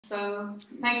So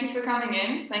thank you for coming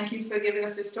in. Thank you for giving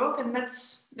us this talk, and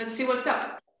let's see what's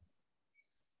up.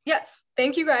 Yes,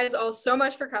 thank you guys all so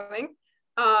much for coming.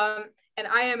 And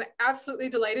I am absolutely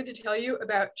delighted to tell you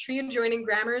about tree adjoining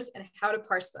grammars and how to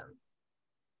parse them.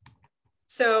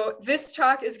 So this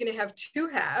talk is going to have two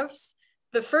halves.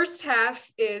 The first half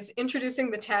is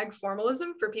introducing the tag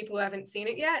formalism for people who haven't seen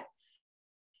it yet.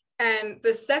 And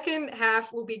the second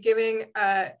half will be giving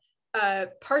a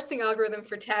parsing algorithm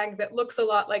for tag that looks a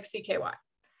lot like CKY.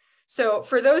 So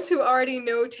for those who already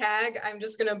know tag, I'm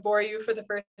just going to bore you for the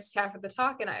first half of the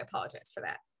talk, and I apologize for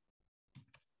that.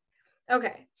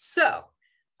 Okay, so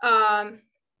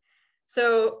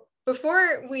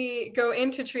before we go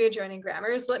into tree adjoining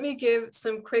grammars, let me give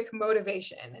some quick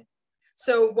motivation.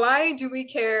 So why do we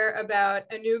care about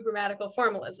a new grammatical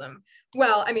formalism?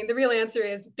 Well, I mean, the real answer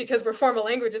is because we're formal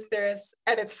languages theorists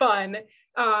and it's fun.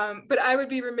 But I would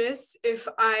be remiss if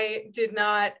I did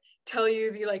not tell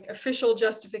you the official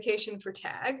justification for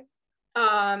tag,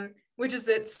 which is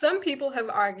that some people have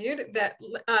argued that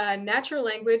natural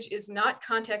language is not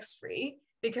context-free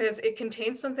because it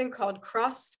contains something called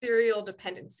cross-serial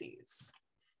dependencies.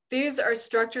 These are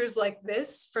structures like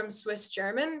this from Swiss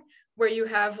German, where you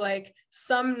have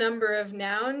some number of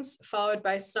nouns followed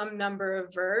by some number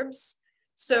of verbs.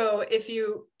 So if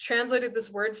you translated this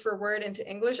word for word into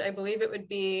English, I believe it would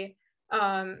be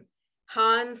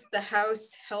Hans the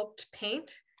house helped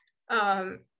paint.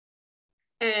 And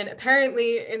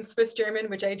apparently in Swiss German,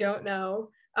 which I don't know,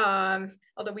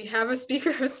 although we have a speaker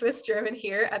of Swiss German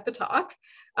here at the talk,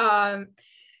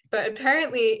 but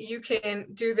apparently you can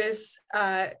do this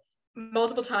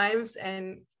multiple times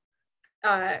and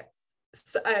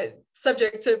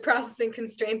subject to processing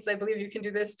constraints. I believe you can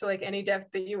do this to any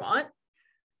depth that you want.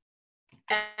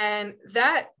 And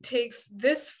that takes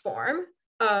this form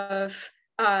of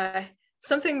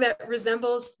something that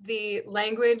resembles the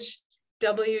language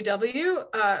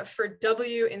WW for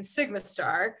W in sigma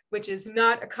star, which is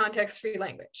not a context-free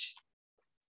language.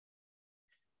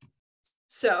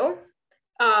 So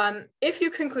if you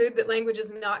conclude that language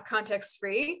is not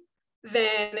context-free,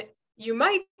 then you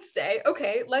might say,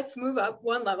 okay, let's move up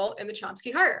one level in the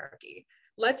Chomsky hierarchy.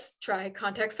 Let's try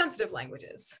context-sensitive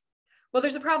languages. Well,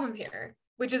 there's a problem here,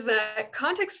 which is that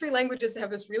context-free languages have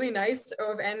this really nice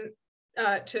O of n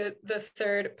to the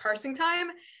third parsing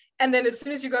time. And then as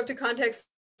soon as you go up to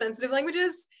context-sensitive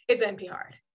languages, it's NP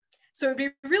hard. So it'd be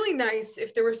really nice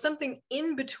if there were something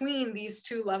in between these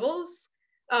two levels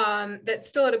that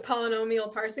still had a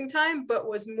polynomial parsing time, but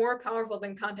was more powerful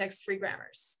than context-free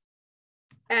grammars.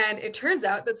 And it turns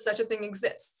out that such a thing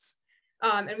exists.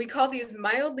 And we call these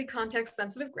mildly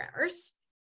context-sensitive grammars.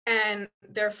 And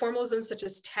there are formalisms such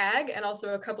as tag, and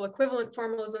also a couple equivalent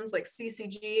formalisms like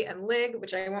CCG and lig,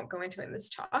 which I won't go into in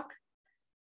this talk.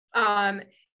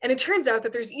 And it turns out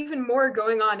that there's even more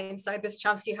going on inside this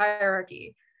Chomsky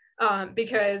hierarchy,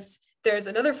 because there's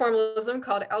another formalism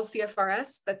called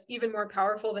LCFRS that's even more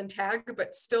powerful than tag,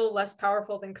 but still less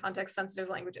powerful than context-sensitive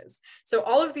languages. So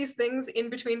all of these things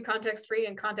in between context-free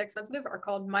and context-sensitive are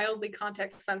called mildly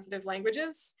context-sensitive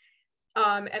languages.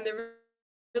 And they're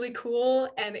really cool,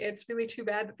 and it's really too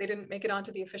bad that they didn't make it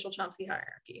onto the official Chomsky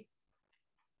hierarchy.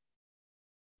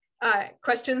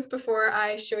 Questions before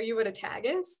I show you what a tag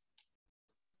is?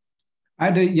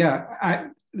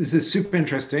 This is super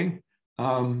interesting.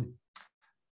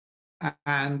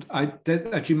 And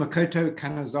actually Makoto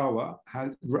Kanazawa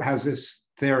has this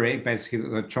theory, basically, that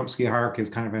the Chomsky hierarchy is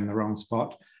kind of in the wrong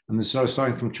spot. And this sort of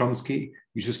starting from Chomsky,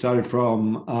 you should start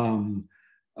from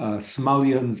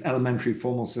Smulyan's elementary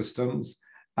formal systems.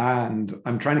 And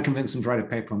I'm trying to convince him to write a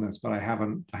paper on this, but I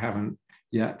haven't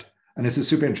yet. And it's a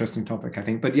super interesting topic, I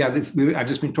think. But yeah, I've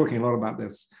just been talking a lot about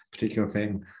this particular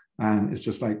thing, and it's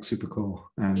just super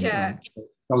cool. And yeah.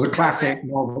 That was a classic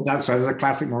more. That's right. It was a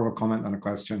classic more of a comment than a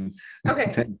question.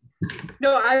 Okay.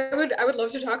 No, I would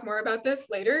love to talk more about this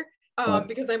later,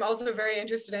 because I'm also very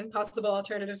interested in possible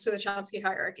alternatives to the Chomsky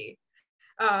hierarchy.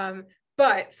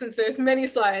 But since there's many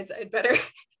slides, I'd better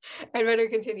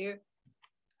continue.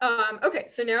 Okay,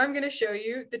 so now I'm going to show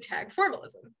you the tag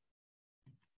formalism.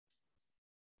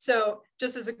 So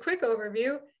just as a quick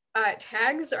overview,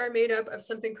 tags are made up of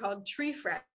something called tree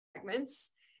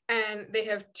fragments. And they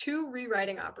have two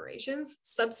rewriting operations,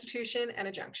 substitution and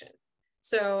adjunction.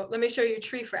 So let me show you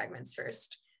tree fragments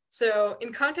first. So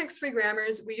in context-free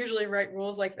grammars, we usually write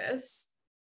rules like this,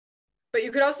 but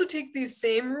you could also take these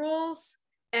same rules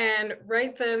and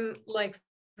write them like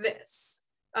this,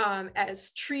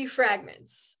 as tree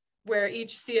fragments, where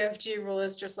each CFG rule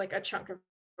is just like a chunk of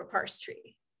a parse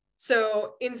tree.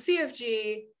 So in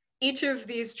CFG, each of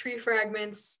these tree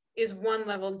fragments is one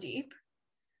level deep.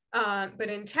 But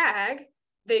in tag,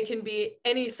 they can be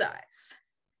any size.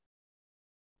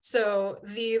 So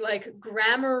the like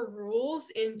grammar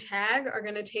rules in tag are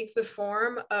going to take the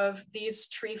form of these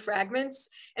tree fragments.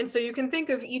 And so you can think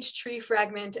of each tree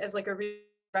fragment as like a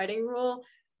rewriting rule.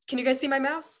 Can you guys see my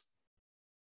mouse?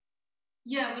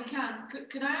 Yeah, we can.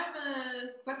 Could I have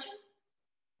a question?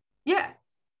 Yeah.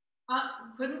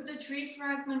 Couldn't the tree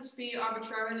fragments be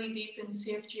arbitrarily deep in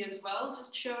CFG as well,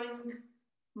 just showing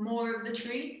more of the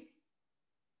tree?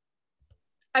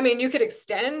 I mean, you could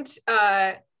extend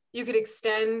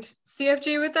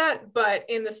CFG with that, but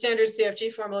in the standard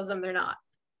CFG formalism, they're not.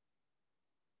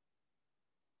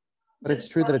 But it's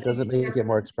true that it doesn't make it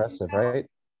more expressive, right?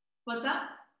 What's that?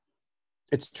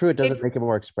 It's true it doesn't make it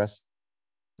more expressive.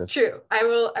 True. I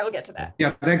will get to that.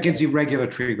 Yeah, that gives you regular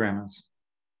tree grammars.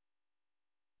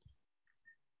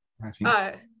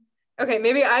 Okay,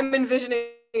 maybe I'm envisioning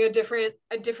a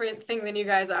different thing than you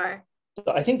guys are.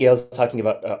 So I think Gail's talking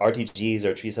about RTGs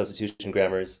or tree substitution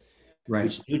grammars, Right.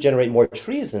 which do generate more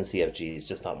trees than CFGs,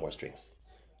 just not more strings.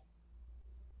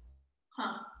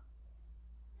 Huh.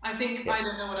 I think I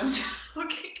don't know what I'm talking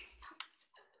about.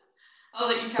 I'll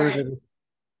let you carry on.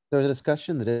 There was a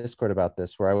discussion in the Discord about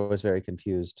this where I was very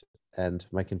confused, and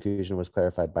my confusion was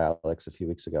clarified by Alex a few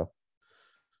weeks ago,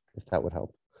 if that would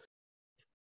help.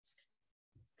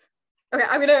 Okay,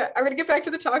 I'm gonna get back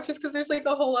to the talk just because there's like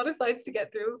a whole lot of slides to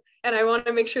get through, and I want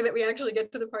to make sure that we actually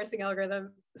get to the parsing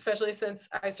algorithm, especially since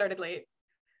I started late.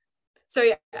 So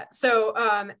yeah,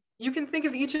 so you can think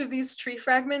of each of these tree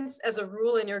fragments as a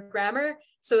rule in your grammar.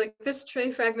 So like this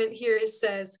tree fragment here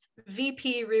says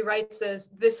VP rewrites as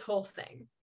this whole thing.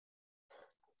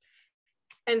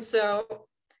 And so,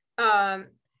 as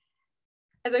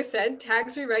I said,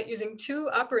 tags rewrite using two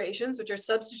operations, which are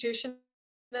substitution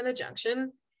and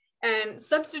adjunction. And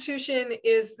substitution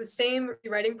is the same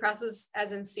rewriting process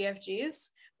as in CFGs.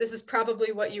 This is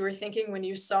probably what you were thinking when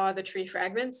you saw the tree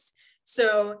fragments.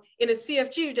 So in a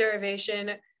CFG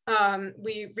derivation,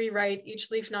 we rewrite each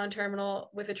leaf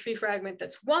non-terminal with a tree fragment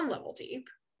that's one level deep.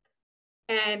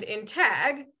 And in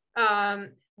tag,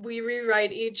 we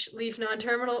rewrite each leaf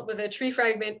non-terminal with a tree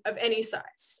fragment of any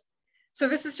size. So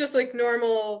this is just like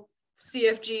normal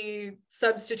CFG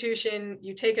substitution.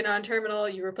 You take a non-terminal,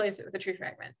 you replace it with a tree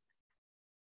fragment.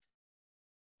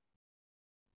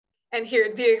 And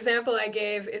here, the example I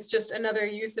gave is just another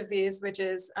use of these, which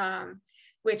is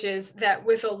that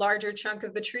with a larger chunk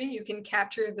of the tree, you can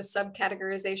capture the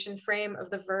subcategorization frame of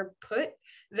the verb put,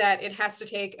 that it has to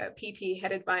take a PP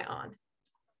headed by on.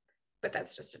 But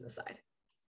that's just an aside.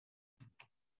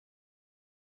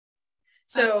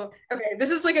 So, okay, this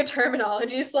is like a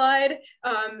terminology slide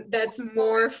that's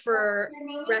more for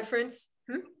reference.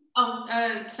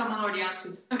 Oh, someone already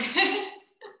answered. Okay.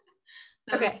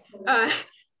 Okay.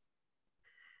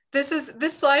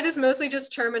 This slide is mostly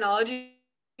just terminology,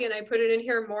 and I put it in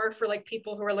here more for like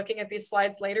people who are looking at these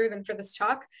slides later than for this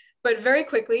talk. But very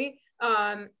quickly,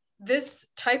 this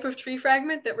type of tree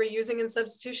fragment that we're using in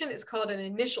substitution is called an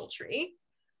initial tree.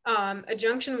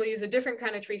 Adjunction will use a different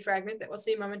kind of tree fragment that we'll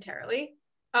see momentarily.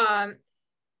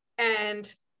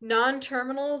 And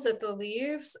non-terminals at the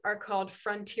leaves are called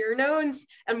frontier nodes,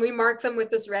 and we mark them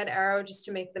with this red arrow just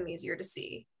to make them easier to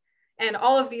see. And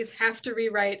all of these have to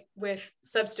rewrite with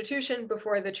substitution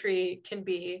before the tree can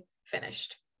be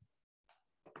finished.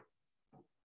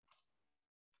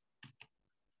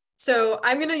 So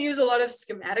I'm going to use a lot of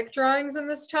schematic drawings in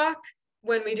this talk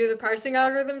when we do the parsing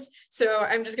algorithms. So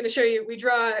I'm just going to show you, we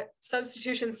draw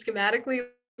substitution schematically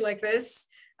like this.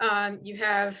 You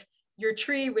have your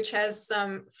tree, which has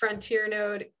some frontier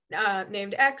node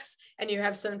named X, and you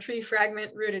have some tree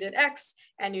fragment rooted at X,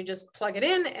 and you just plug it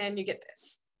in and you get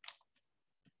this.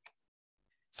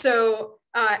 So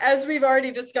as we've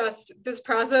already discussed, this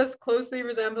process closely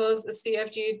resembles a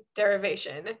CFG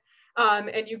derivation.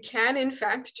 And you can, in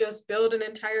fact, just build an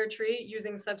entire tree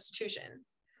using substitution.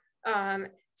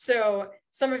 So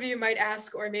some of you might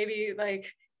ask, or maybe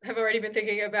like have already been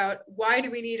thinking about, why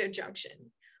do we need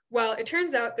adjunction? Well, it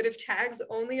turns out that if tags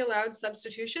only allowed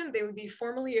substitution, they would be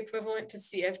formally equivalent to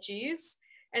CFGs.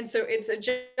 And so it's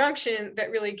adjunction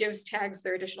that really gives tags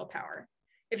their additional power.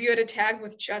 If you had a tag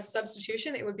with just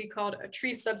substitution, it would be called a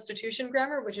tree substitution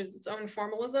grammar, which is its own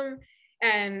formalism.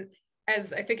 And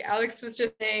as I think Alex was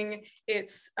just saying,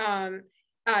 it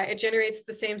generates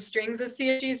the same strings as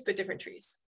CFGs, but different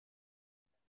trees.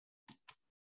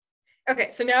 Okay,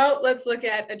 so now let's look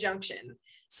at adjunction.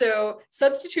 So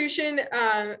substitution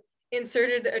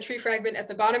inserted a tree fragment at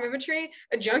the bottom of a tree.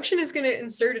 Adjunction is going to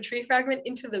insert a tree fragment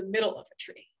into the middle of a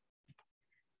tree.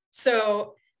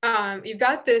 So you've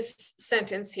got this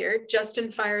sentence here,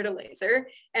 Justin fired a laser.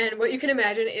 And what you can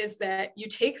imagine is that you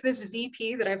take this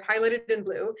VP that I've highlighted in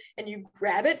blue and you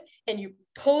grab it and you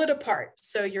pull it apart.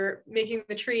 So you're making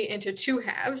the tree into two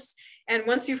halves. And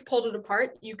once you've pulled it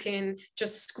apart, you can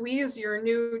just squeeze your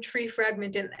new tree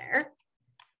fragment in there.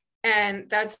 And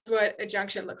that's what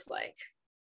adjunction looks like.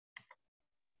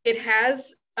 It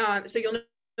has, so you'll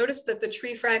notice that the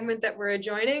tree fragment that we're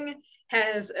adjoining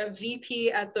has a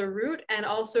VP at the root and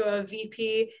also a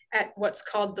VP at what's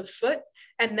called the foot.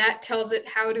 And that tells it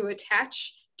how to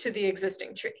attach to the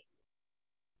existing tree.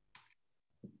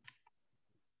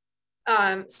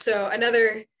 So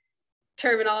another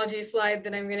terminology slide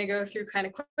that I'm going to go through kind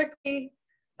of quickly.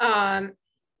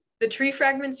 The tree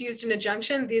fragments used in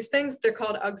adjunction, these things, they're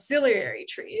called auxiliary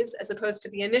trees as opposed to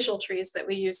the initial trees that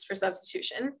we used for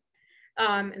substitution.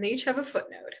 And they each have a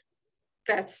footnode.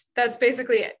 That's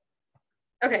basically it.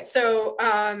 Okay, so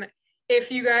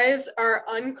if you guys are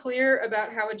unclear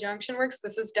about how adjunction works,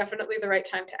 this is definitely the right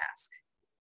time to ask.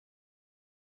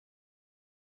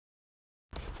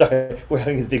 Sorry, we're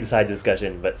having this big side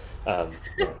discussion, but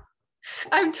yeah.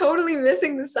 I'm totally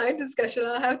missing the side discussion.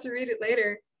 I'll have to read it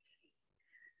later.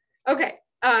 Okay,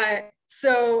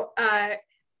 so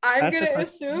I'm going to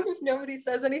assume, if nobody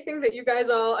says anything, that you guys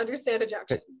all understand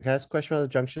adjunction. Can I ask a question about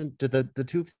adjunction? Do the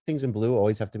two things in blue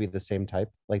always have to be the same type?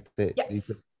 Like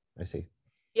yes. I see.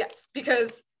 Yes,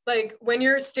 because like when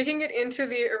you're sticking it into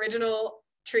the original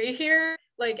tree here,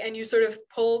 like, and you sort of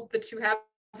pull the two halves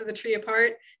of the tree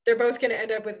apart, they're both going to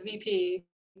end up with VP.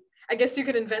 I guess you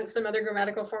could invent some other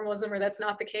grammatical formalism where that's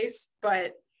not the case,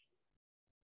 but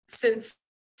since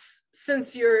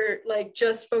you're like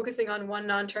just focusing on one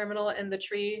non-terminal in the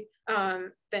tree,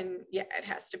 then yeah, it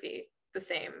has to be the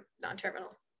same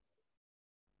non-terminal.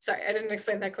 Sorry, I didn't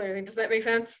explain that clearly. Does that make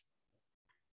sense?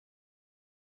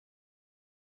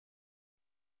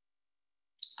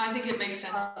 I think it makes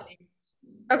sense.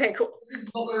 Okay, cool. This is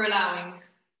what we're allowing.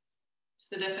 It's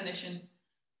the definition.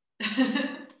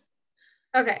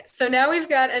 Okay, so now we've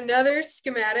got another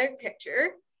schematic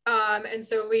picture. And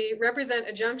so we represent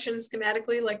adjunction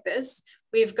schematically like this.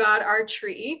 We've got our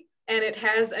tree and it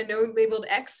has a node labeled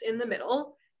X in the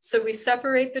middle. So we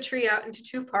separate the tree out into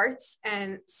two parts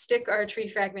and stick our tree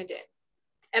fragment in.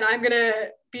 And I'm gonna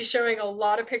be showing a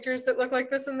lot of pictures that look like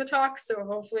this in the talk, so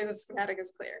hopefully the schematic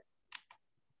is clear.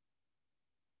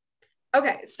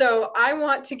 Okay, so I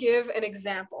want to give an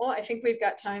example. I think we've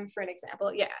got time for an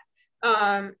example,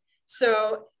 yeah.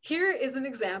 So here is an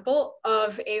example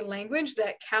of a language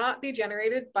that cannot be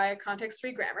generated by a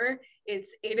context-free grammar.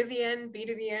 It's A to the n, B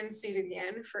to the n, C to the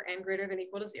n for n greater than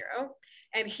equal to 0.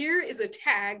 And here is a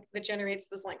tag that generates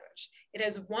this language. It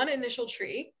has one initial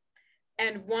tree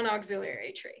and one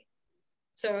auxiliary tree.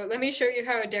 So let me show you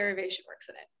how a derivation works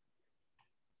in it.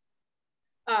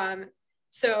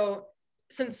 So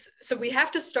we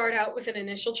have to start out with an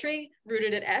initial tree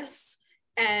rooted at S.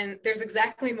 And there's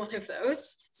exactly one of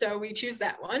those. So we choose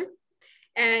that one.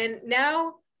 And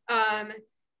now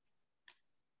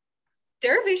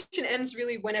derivation ends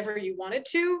really whenever you want it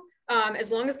to.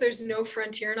 As long as there's no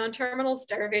frontier non-terminals,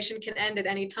 derivation can end at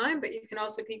any time, but you can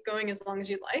also keep going as long as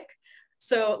you like.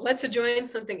 So let's adjoin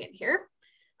something in here.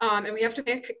 And we have to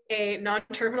pick a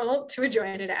non-terminal to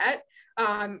adjoin it at.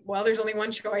 Well, there's only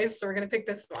one choice, so we're going to pick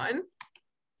this one.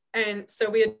 And so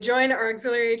we adjoin our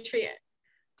auxiliary tree in.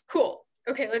 Cool.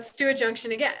 Okay, let's do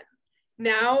adjunction again.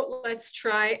 Now let's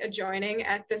try adjoining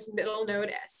at this middle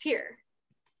node S here.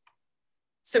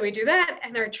 So we do that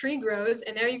and our tree grows,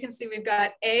 and now you can see we've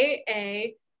got A,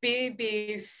 B,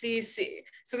 B, C, C.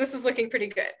 So this is looking pretty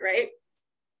good, right?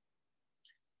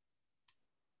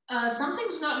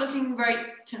 Something's not looking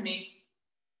right to me.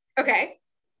 Okay.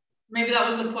 Maybe that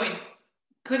was the point.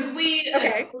 Couldn't we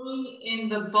adjoin in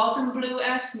the bottom blue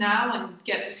S now and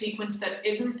get a sequence that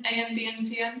isn't A and B and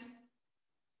C N?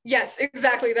 Yes,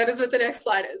 exactly. That is what the next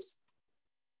slide is.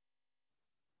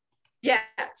 Yeah,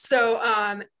 so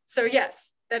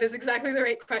yes, that is exactly the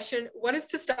right question. What is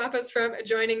to stop us from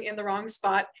adjoining in the wrong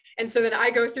spot? And so then I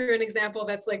go through an example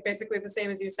that's like basically the same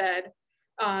as you said.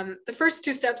 The first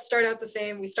two steps start out the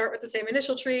same. We start with the same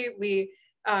initial tree. We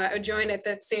adjoin at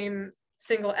that same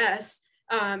single S.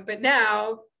 But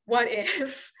now, what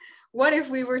if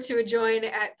we were to adjoin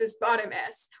at this bottom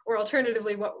S? Or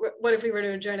alternatively, what if we were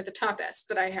to adjoin at the top S?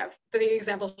 But the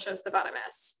example shows the bottom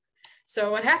S.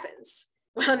 So what happens?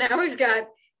 Well, now we've got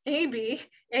AB,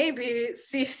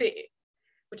 C, C,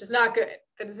 which is not good.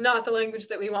 That is not the language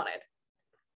that we wanted.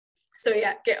 So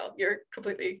yeah, Gail, you're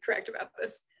completely correct about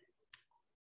this.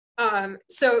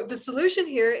 So the solution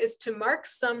here is to mark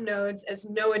some nodes as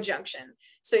no adjunction.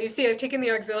 So you see I've taken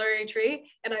the auxiliary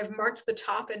tree and I've marked the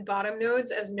top and bottom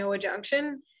nodes as no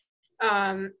adjunction.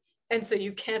 And so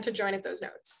you can't adjoin at those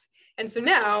nodes. And so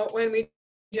now when we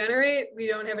generate, we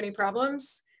don't have any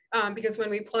problems because when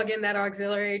we plug in that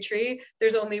auxiliary tree,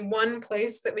 there's only one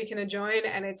place that we can adjoin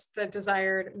and it's the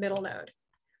desired middle node.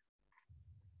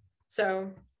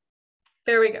 So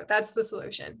there we go, that's the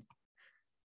solution.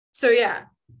 So yeah,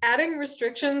 adding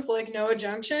restrictions like no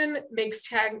adjunction makes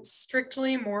tag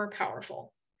strictly more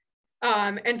powerful.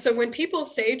 And so when people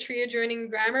say tree adjoining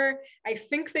grammar, I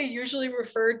think they usually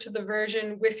refer to the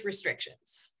version with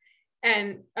restrictions.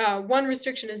 And one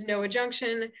restriction is no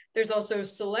adjunction. There's also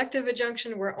selective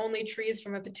adjunction where only trees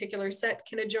from a particular set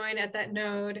can adjoin at that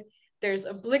node. There's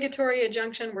obligatory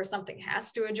adjunction where something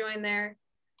has to adjoin there.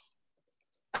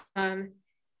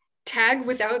 Tag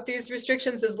without these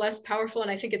restrictions is less powerful,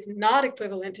 and I think it's not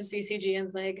equivalent to CCG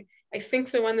and LIG. I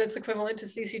think the one that's equivalent to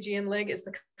CCG and LIG is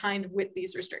the kind with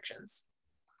these restrictions,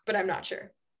 but I'm not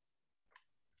sure.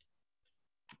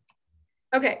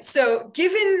 Okay, so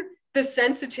given the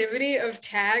sensitivity of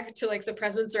tag to like the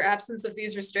presence or absence of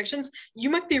these restrictions, you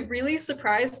might be really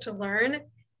surprised to learn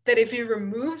that if you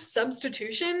remove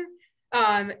substitution,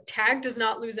 tag does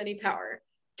not lose any power.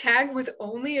 Tag with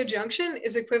only adjunction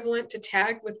is equivalent to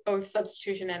tag with both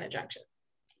substitution and adjunction.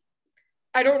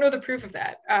 I don't know the proof of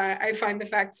that. I find the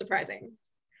fact surprising.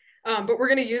 But we're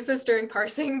going to use this during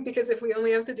parsing because if we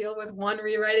only have to deal with one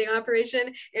rewriting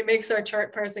operation, it makes our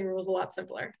chart parsing rules a lot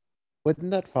simpler.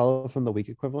 Wouldn't that follow from the weak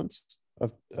equivalence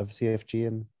of CFG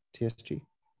and TSG?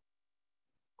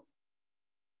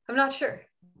 I'm not sure.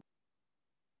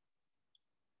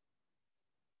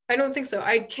 I don't think so.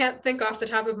 I can't think off the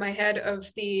top of my head of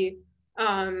the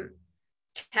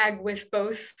tag with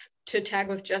both to tag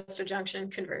with just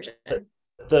adjunction conversion.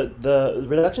 The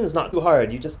reduction is not too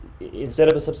hard. You just, instead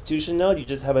of a substitution node, you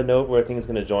just have a node where a thing is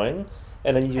going to join,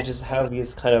 and then you just have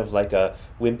these kind of like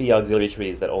wimpy auxiliary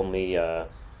trees that only okay,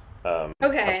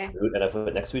 and I put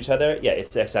it next to each other. Yeah,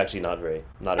 it's actually not very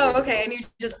okay, and you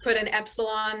just put an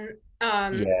epsilon. Yeah,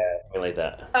 something like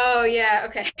that. Oh yeah,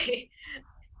 okay.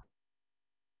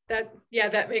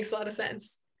 That makes a lot of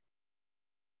sense.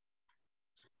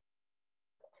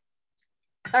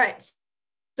 All right,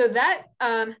 so that,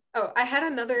 oh, I had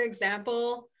another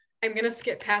example. I'm gonna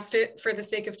skip past it for the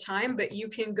sake of time, but you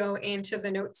can go into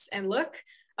the notes and look.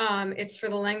 It's for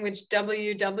the language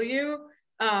WW,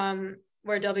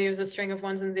 where W is a string of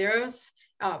ones and zeros,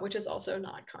 which is also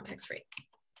not context free.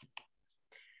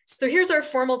 So here's our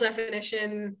formal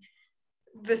definition.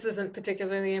 This isn't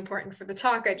particularly important for the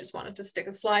talk. I just wanted to stick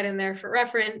a slide in there for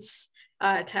reference.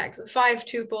 Tags a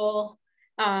 5-tuple.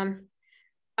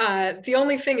 The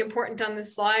only thing important on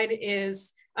this slide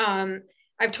is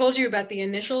I've told you about the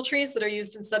initial trees that are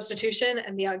used in substitution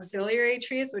and the auxiliary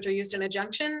trees, which are used in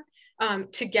adjunction.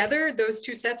 Together, those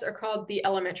two sets are called the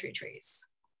elementary trees.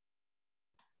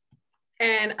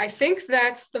 And I think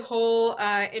that's the whole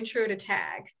intro to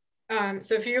tag.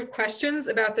 So if you have questions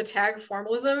about the tag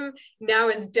formalism, now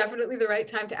is definitely the right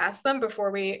time to ask them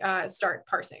before we start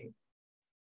parsing.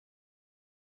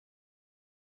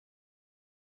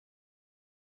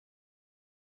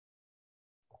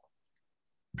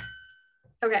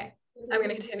 Okay, I'm going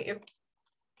to continue.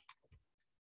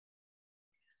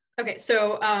 Okay,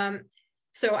 so I'm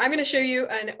going to show you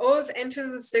an O of n to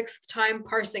the 6th time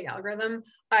parsing algorithm.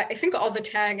 I think all the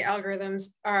tag parsing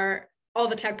algorithms are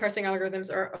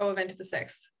O of n to the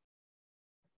 6th.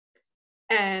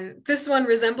 And this one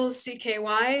resembles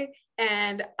CKY,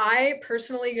 and I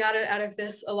personally got it out of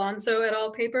this Alonso et al.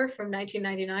 Paper from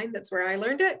 1999. That's where I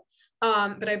learned it.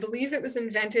 But I believe it was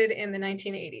invented in the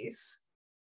 1980s.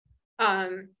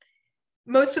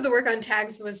 Most of the work on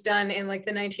tags was done in like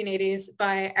the 1980s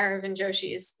by Aravind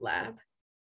Joshi's lab.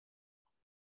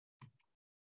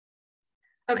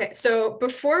 Okay, so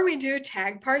before we do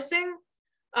tag parsing,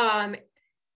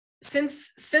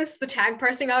 since the tag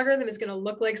parsing algorithm is going to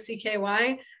look like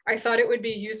CKY, I thought it would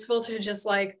be useful to just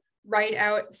like write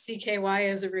out CKY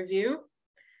as a review.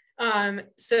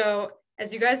 So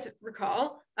as you guys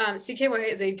recall, CKY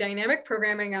is a dynamic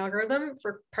programming algorithm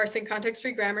for parsing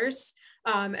context-free grammars.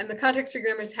 And the context-free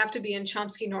grammars have to be in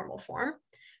Chomsky normal form,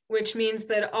 which means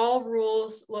that all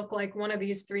rules look like one of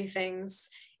these three things.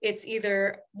 It's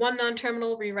either one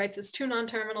non-terminal rewrites as two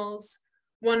non-terminals,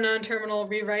 one non-terminal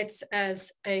rewrites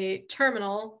as a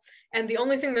terminal, and the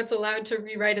only thing that's allowed to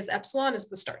rewrite as epsilon is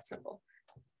the start symbol.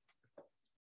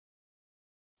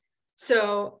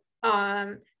 So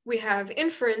we have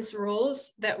inference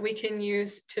rules that we can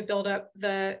use to build up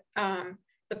the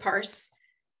parse.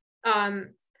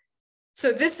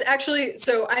 So this actually,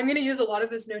 so I'm going to use a lot of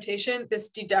this notation, this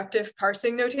deductive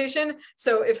parsing notation.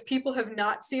 So if people have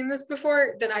not seen this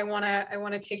before, then I want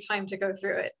to take time to go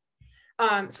through it.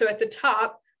 So at the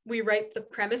top, we write the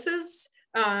premises,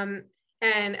 and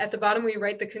at the bottom, we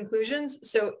write the conclusions.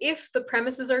 So if the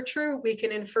premises are true, we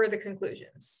can infer the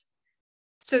conclusions.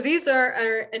 So these are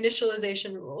our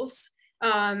initialization rules.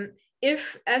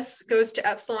 If S goes to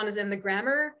epsilon as in the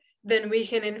grammar, then we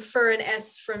can infer an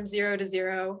S from 0 to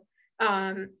 0.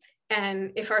 And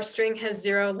if our string has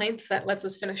 0 length, that lets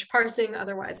us finish parsing,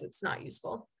 otherwise it's not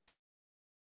useful.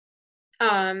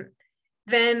 Then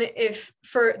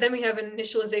we have an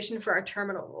initialization for our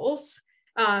terminal rules.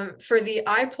 For the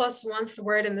I+1th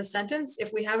word in the sentence,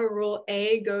 if we have a rule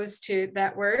A goes to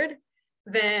that word,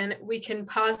 then we can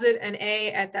posit an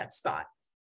A at that spot.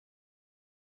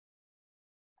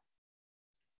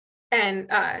 And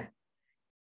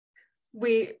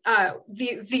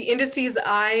the indices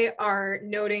I are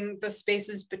noting the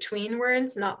spaces between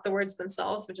words, not the words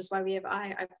themselves, which is why we have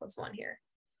I+1 here.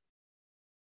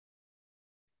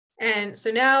 And so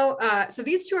now, so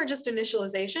these two are just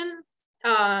initialization.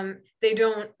 They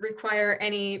don't require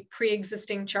any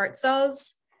pre-existing chart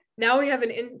cells. Now we have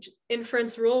an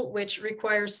inference rule, which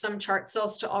requires some chart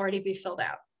cells to already be filled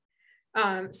out.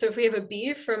 So if we have a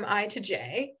B from I to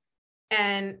J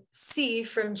and C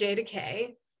from J to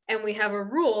K, and we have a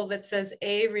rule that says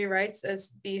A rewrites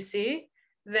as BC,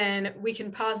 then we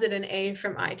can posit an A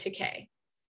from I to K.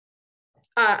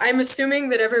 I'm assuming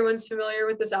that everyone's familiar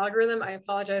with this algorithm. I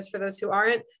apologize for those who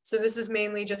aren't. So this is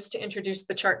mainly just to introduce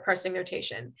the chart parsing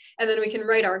notation. And then we can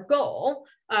write our goal,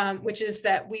 which is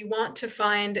that we want to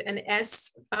find an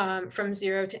S from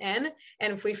 0 to N.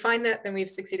 And if we find that, then we've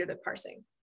succeeded at parsing.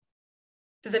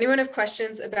 Does anyone have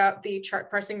questions about the chart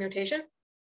parsing notation?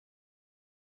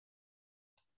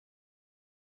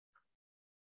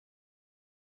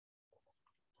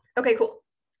 Okay, cool.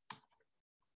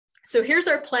 So here's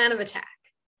our plan of attack.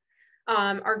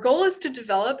 Our goal is to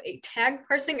develop a tag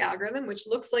parsing algorithm, which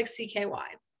looks like CKY.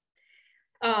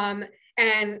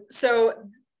 And so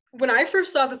when I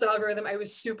first saw this algorithm, I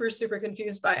was super, super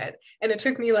confused by it. And it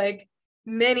took me like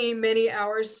many, many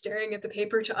hours staring at the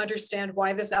paper to understand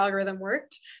why this algorithm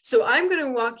worked. So I'm going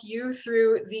to walk you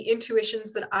through the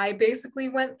intuitions that I basically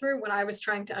went through when I was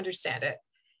trying to understand it.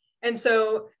 And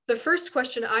so the first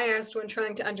question I asked when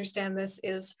trying to understand this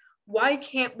is, why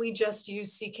can't we just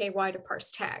use CKY to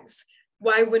parse tags?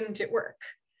 Why wouldn't it work?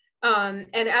 And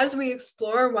as we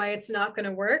explore why it's not going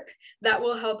to work, that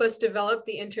will help us develop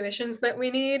the intuitions that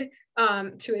we need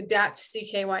to adapt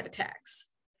CKY to tags.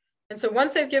 And so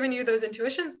once I've given you those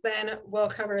intuitions, then we'll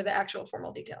cover the actual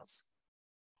formal details.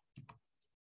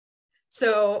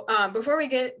 So before we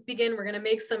begin, we're going to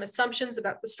make some assumptions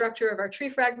about the structure of our tree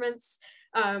fragments.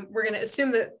 We're going to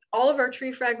assume that all of our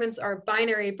tree fragments are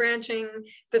binary branching.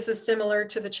 This is similar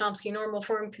to the Chomsky normal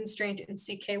form constraint in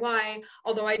CKY,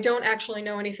 although I don't actually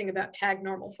know anything about tag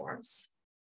normal forms.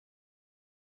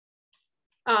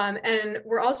 And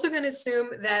we're also going to assume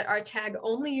that our tag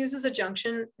only uses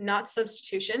adjunction, not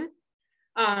substitution,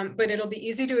 but it'll be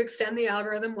easy to extend the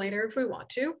algorithm later if we want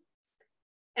to.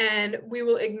 And we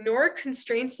will ignore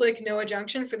constraints like no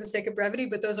adjunction for the sake of brevity,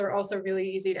 but those are also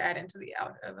really easy to add into the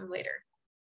algorithm later.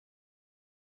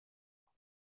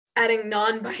 Adding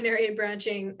non-binary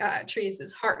branching trees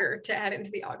is harder to add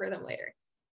into the algorithm later,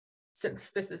 since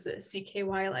this is a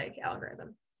CKY-like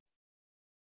algorithm.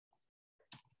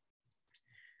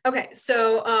 Okay,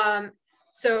 so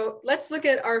let's look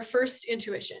at our first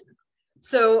intuition.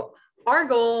 So our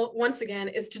goal, once again,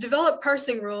 is to develop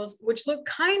parsing rules which look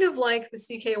kind of like the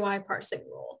CKY parsing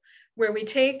rule, where we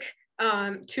take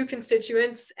two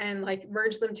constituents and like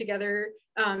merge them together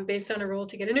based on a rule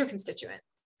to get a new constituent.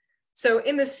 So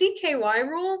in the CKY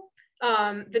rule,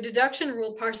 the deduction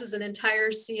rule parses an entire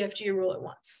CFG rule at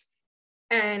once.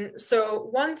 And so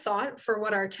one thought for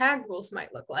what our tag rules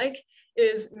might look like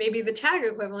is maybe the tag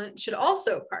equivalent should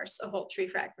also parse a whole tree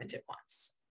fragment at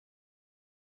once.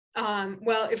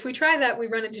 Well, if we try that, we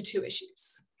run into two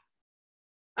issues.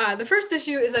 The first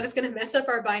issue is that it's going to mess up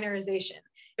our binarization.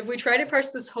 If we try to parse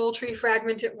this whole tree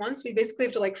fragment at once, we basically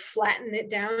have to like flatten it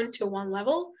down to one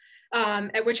level,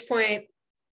 at which point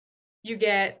you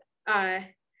get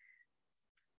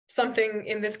something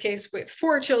in this case with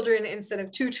 4 children instead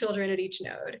of 2 children at each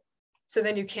node. So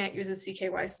then you can't use a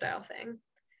CKY style thing.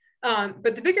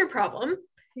 But the bigger problem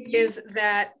is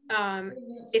that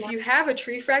if you have a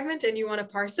tree fragment and you want to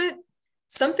parse it,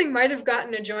 something might have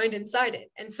gotten adjoined inside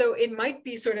it. And so it might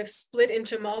be sort of split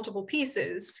into multiple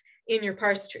pieces in your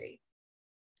parse tree.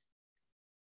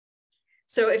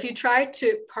 So if you try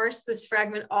to parse this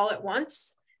fragment all at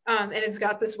once, and it's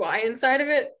got this Y inside of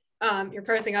it, your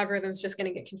parsing algorithm is just going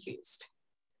to get confused.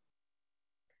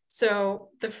 So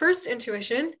the first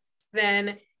intuition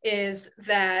then is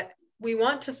that we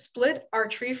want to split our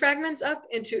tree fragments up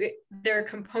into their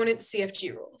component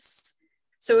CFG rules.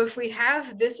 So if we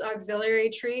have this auxiliary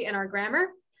tree in our grammar,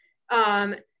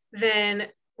 then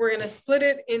we're going to split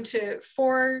it into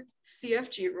 4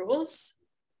 CFG rules.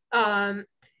 And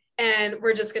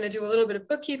we're just going to do a little bit of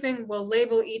bookkeeping. We'll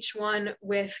label each one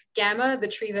with gamma, the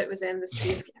tree that was in this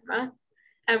tree is gamma.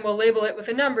 And we'll label it with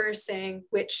a number saying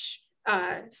which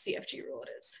CFG rule it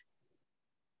is.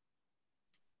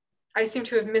 I seem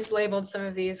to have mislabeled some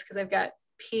of these because I've got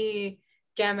P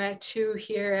gamma 2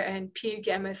 here and P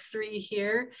gamma 3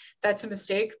 here. That's a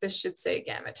mistake. This should say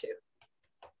gamma 2.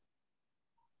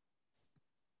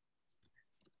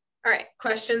 All right,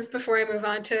 questions before I move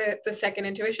on to the second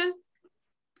intuition?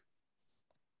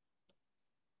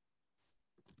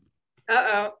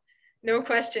 Uh-oh, no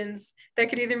questions. That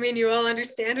could either mean you all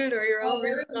understand it or you're all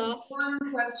really lost.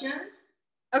 One question.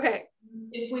 Okay.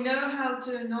 If we know how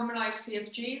to normalize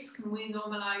CFGs, can we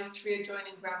normalize tree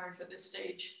adjoining grammars at this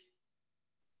stage?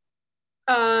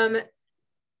 I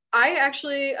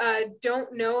actually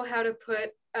don't know how to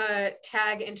put a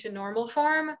tag into normal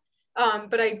form,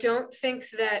 but I don't think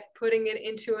that putting it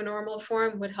into a normal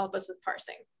form would help us with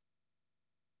parsing.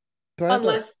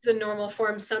 Unless the normal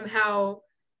form somehow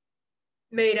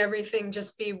made everything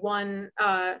just be one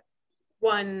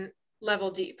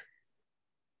level deep.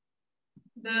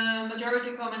 The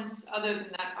majority comments other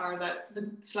than that are that the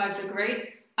slides are great.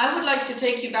 I would like to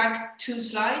take you back 2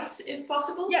 slides if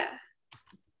possible. Yeah.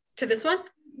 To this one?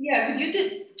 Yeah, could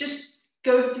you just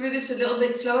go through this a little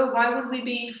bit slower? Why would we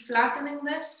be flattening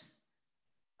this?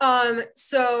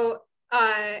 So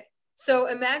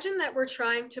imagine that we're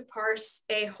trying to parse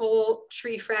a whole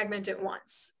tree fragment at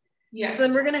once. Yeah. So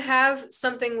then we're going to have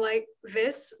something like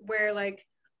this, where like,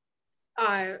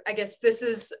 I guess this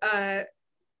is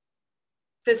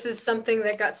something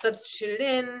that got substituted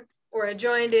in or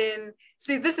adjoined in.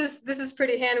 See, this is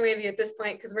pretty hand wavy at this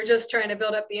point because we're just trying to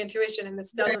build up the intuition, and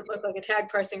this doesn't look like a tag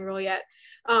parsing rule yet.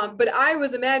 But I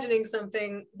was imagining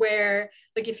something where,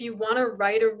 like, if you want to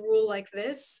write a rule like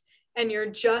this, and you're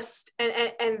just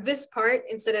and this part,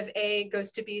 instead of A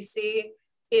goes to B, C,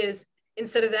 is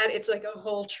instead of that, it's like a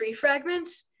whole tree fragment.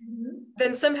 Mm-hmm.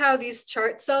 Then somehow these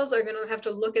chart cells are going to have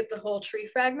to look at the whole tree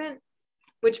fragment,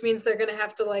 which means they're going to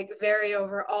have to like vary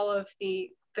over all of the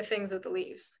things of the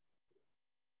leaves.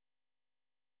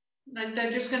 Like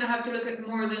they're just going to have to look at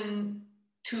more than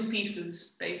 2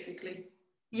 pieces, basically.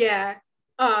 Yeah.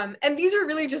 And these are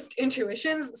really just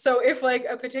intuitions. So if like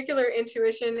a particular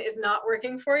intuition is not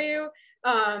working for you,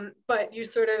 but you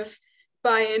sort of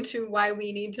buy into why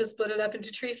we need to split it up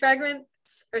into tree fragments,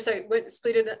 or sorry,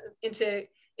 split it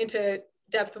into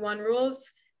depth 1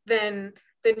 rules, then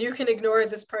you can ignore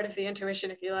this part of the intuition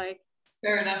if you like.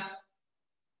 Fair enough.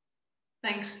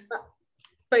 Thanks.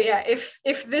 But yeah, if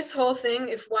this whole thing,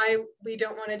 if why we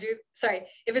don't want to do, sorry,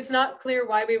 if it's not clear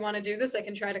why we want to do this, I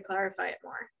can try to clarify it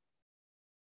more.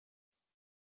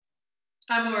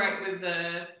 I'm all right with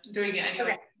doing it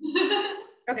anyway.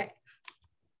 Okay.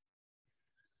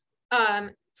 Okay.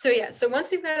 So yeah, so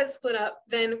once you've got it split up,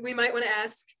 then we might want to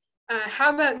ask,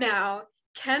 how about now,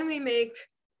 can we make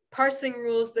parsing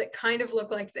rules that kind of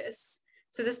look like this?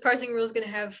 So this parsing rule is going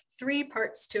to have 3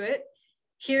 parts to it.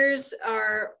 Here's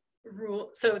our rule.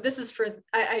 So this is for,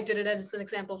 I did it as an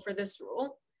example for this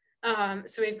rule.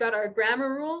 So we've got our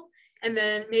grammar rule, and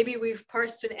then maybe we've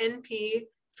parsed an NP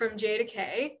from J to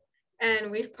K,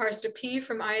 and we've parsed a P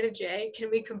from I to J.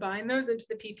 Can we combine those into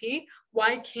the PP?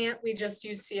 Why can't we just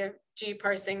use CFG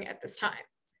parsing at this time?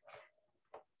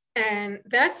 And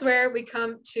that's where we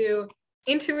come to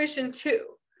intuition 2,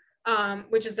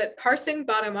 which is that parsing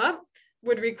bottom up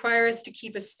would require us to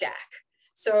keep a stack.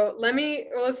 So let me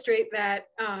illustrate that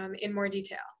in more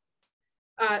detail.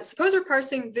 Suppose we're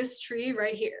parsing this tree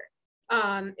right here.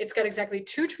 It's got exactly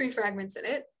 2 tree fragments in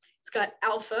it. It's got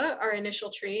alpha, our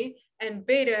initial tree, and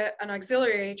beta, an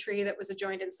auxiliary tree that was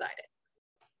adjoined inside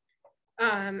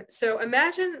it. So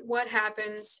imagine what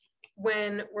happens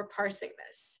when we're parsing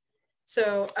this.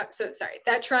 So sorry,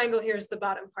 that triangle here is the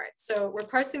bottom part. So we're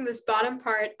parsing this bottom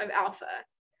part of alpha.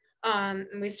 And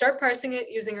we start parsing it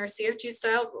using our CFG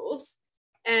style rules.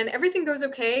 And everything goes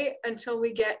okay until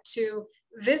we get to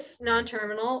this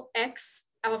non-terminal x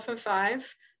alpha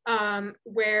 5,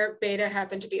 where beta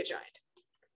happened to be adjoined.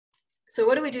 So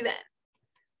what do we do then?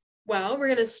 Well, we're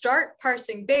going to start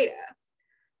parsing beta.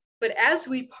 But as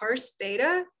we parse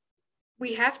beta,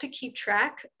 we have to keep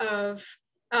track of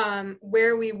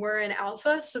where we were in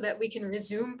alpha so that we can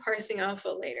resume parsing alpha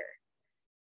later.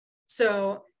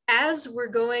 So as we're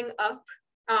going up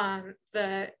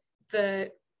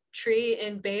the tree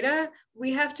in beta,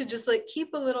 we have to just like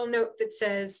keep a little note that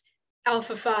says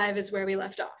alpha 5 is where we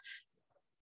left off.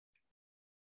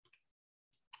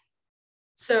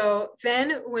 So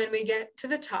then when we get to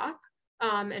the top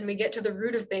and we get to the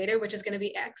root of beta, which is going to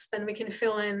be x, then we can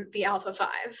fill in the alpha 5.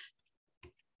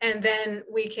 And then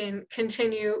we can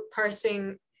continue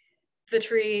parsing the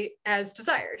tree as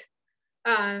desired.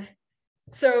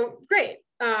 So great,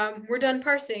 we're done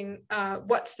parsing.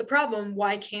 What's the problem?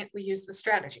 Why can't we use the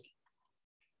strategy?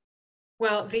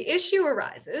 Well, the issue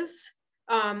arises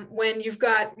when you've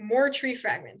got more tree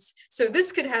fragments. So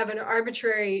this could have an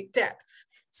arbitrary depth.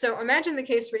 So imagine the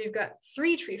case where you've got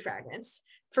 3 tree fragments.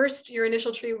 First, your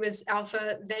initial tree was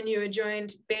alpha, then you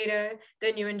adjoined beta,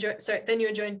 then you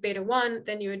adjoined beta 1,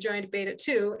 then you adjoined beta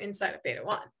 2 inside of beta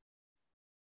 1.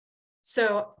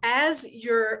 So as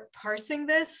you're parsing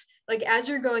this, like as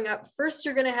you're going up, first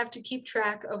you're going to have to keep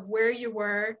track of where you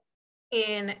were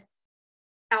in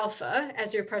alpha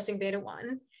as you're parsing beta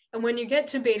 1. And when you get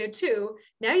to beta 2,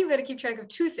 now you've got to keep track of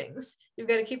 2 things. You've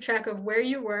got to keep track of where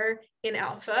you were in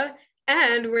alpha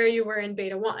and where you were in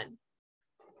beta 1.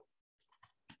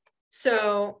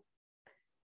 So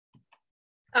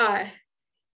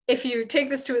if you take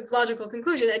this to its logical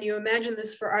conclusion and you imagine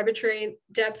this for arbitrary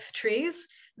depth trees,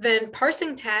 then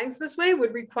parsing tags this way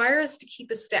would require us to keep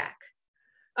a stack.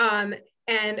 And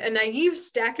a naive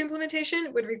stack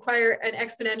implementation would require an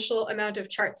exponential amount of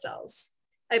chart cells,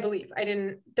 I believe. I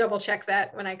didn't double check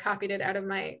that when I copied it out of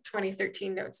my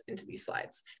 2013 notes into these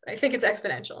slides, but I think it's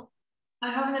exponential.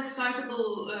 I have an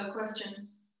excitable question.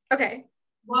 Okay.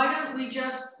 Why don't we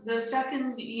just, the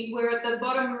second, we're at the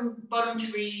bottom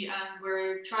tree and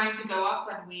we're trying to go up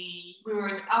and we were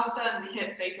in alpha and we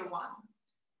hit beta 1.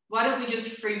 Why don't we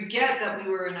just forget that we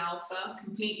were in alpha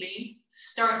completely,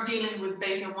 start dealing with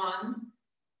beta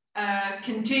 1,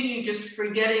 continue just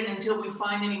forgetting until we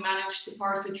finally manage to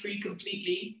parse a tree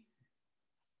completely,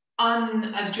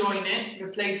 unadjoin it,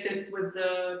 replace it with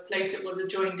the place it was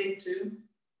adjoined into,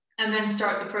 and then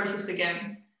start the process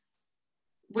again.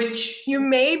 Which you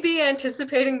may be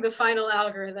anticipating the final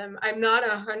algorithm. I'm not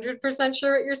 100%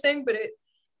 sure what you're saying, but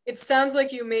it sounds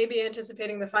like you may be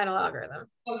anticipating the final algorithm.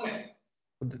 Okay.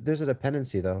 There's a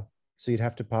dependency though, so you'd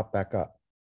have to pop back up.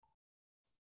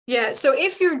 Yeah, so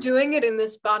if you're doing it in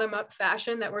this bottom-up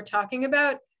fashion that we're talking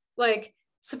about, like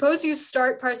suppose you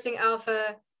start parsing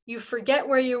alpha, you forget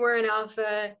where you were in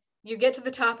alpha, you get to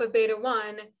the top of beta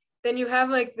 1, then you have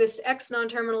like this X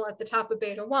non-terminal at the top of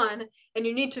beta 1, and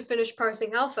you need to finish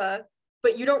parsing alpha,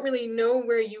 but you don't really know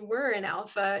where you were in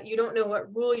alpha. You don't know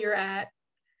what rule you're at,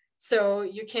 so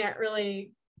you can't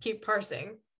really keep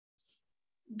parsing.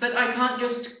 But I can't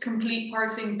just complete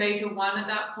parsing beta 1 at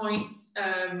that point,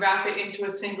 wrap it into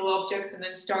a single object, and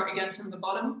then start again from the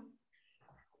bottom?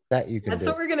 That you can That's do.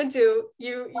 what we're gonna do.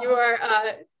 You're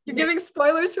giving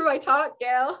spoilers for my talk,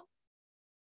 Gail.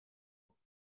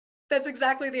 That's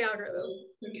exactly the algorithm.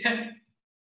 Okay.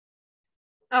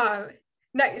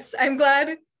 Nice. I'm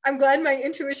glad my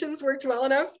intuitions worked well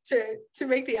enough to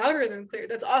make the algorithm clear.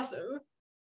 That's awesome.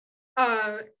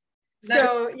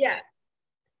 So yeah.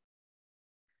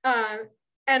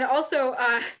 And also,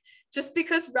 just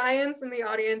because Ryan's in the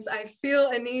audience, I feel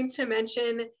a need to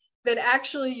mention that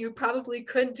actually you probably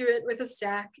could do it with a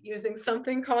stack using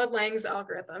something called Lang's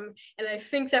algorithm. And I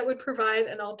think that would provide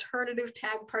an alternative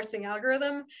tag parsing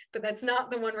algorithm, but that's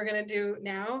not the one we're gonna do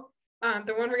now.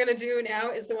 The one we're gonna do now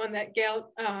is the one that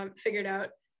Gail figured out,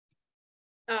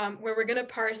 where we're gonna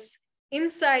parse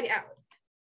inside out.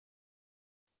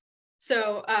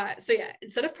 So yeah,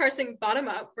 instead of parsing bottom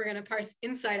up, we're gonna parse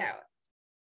inside out.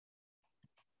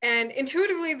 And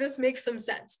intuitively, this makes some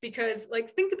sense because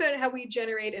like, think about how we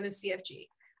generate in a CFG.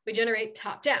 We generate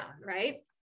top down, right?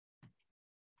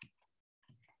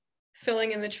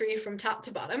 Filling in the tree from top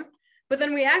to bottom. But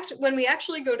then when we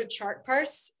actually go to chart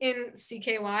parse in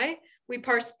CKY, we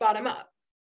parse bottom up.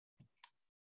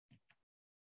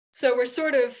 So we're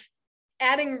sort of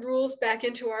adding rules back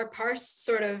into our parse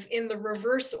sort of in the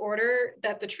reverse order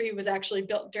that the tree was actually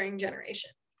built during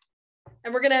generation.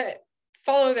 And we're gonna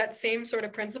follow that same sort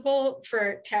of principle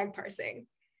for tag parsing,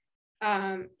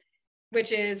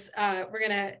 which is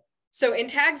so in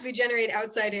tags, we generate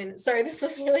outside in. Sorry, this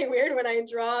looks really weird when I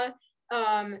draw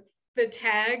the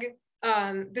tag.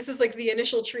 This is like the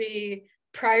initial tree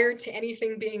prior to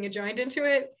anything being adjoined into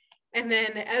it. And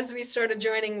then as we start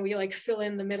adjoining, we like fill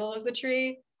in the middle of the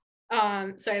tree.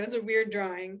 Sorry, that's a weird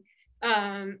drawing.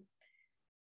 But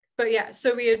yeah,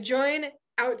 so we adjoin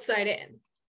outside in.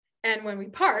 And when we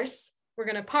parse, we're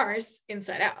gonna parse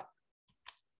inside out.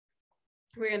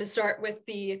 We're gonna start with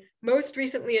the most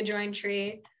recently adjoined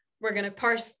tree. we're going to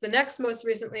parse the next most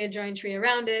recently adjoined tree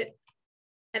around it,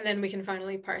 and then we can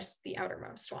finally parse the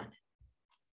outermost one.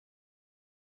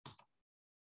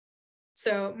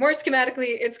 So more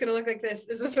schematically, it's going to look like this.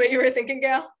 Is this what you were thinking,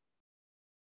 Gail?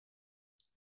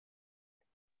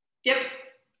 Yep.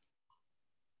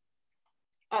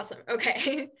 Awesome.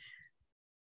 Okay.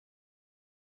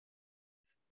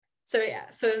 So yeah,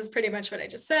 so this is pretty much what I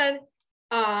just said.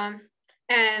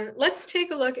 And let's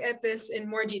take a look at this in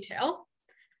more detail.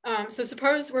 So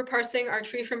suppose we're parsing our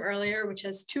tree from earlier, which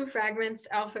has two fragments,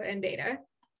 alpha and beta.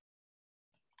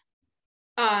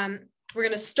 We're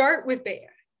going to start with beta.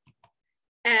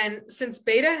 And since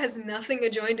beta has nothing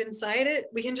adjoined inside it,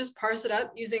 we can just parse it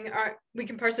up using we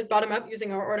can parse it bottom up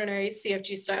using our ordinary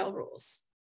CFG style rules.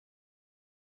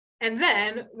 And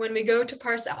then when we go to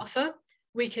parse alpha,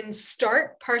 we can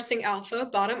start parsing alpha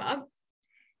bottom up.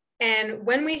 And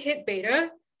when we hit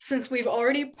beta, since we've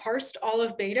already parsed all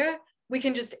of beta, we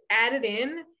can just add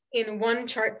it in one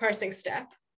chart parsing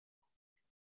step.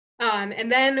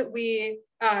 And then we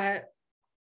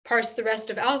parse the rest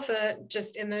of alpha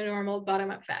just in the normal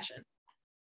bottom-up fashion.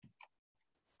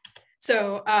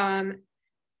 So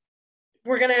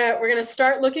we're gonna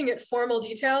start looking at formal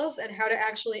details and how to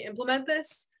actually implement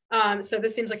this. So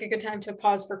this seems like a good time to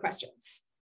pause for questions.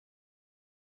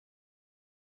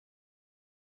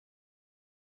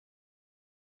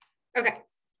 Okay,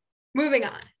 moving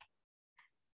on.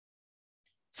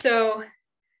 So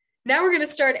now we're going to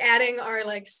start adding our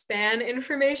like span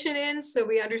information in so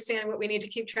we understand what we need to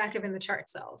keep track of in the chart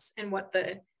cells and what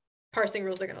the parsing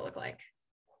rules are going to look like.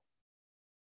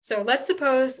 So let's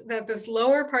suppose that this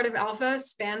lower part of alpha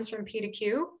spans from P to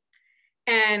Q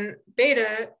and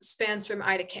beta spans from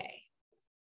I to K.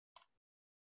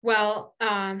 Well,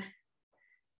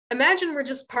 imagine we're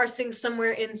just parsing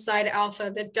somewhere inside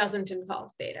alpha that doesn't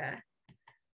involve beta.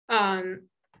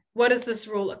 What does this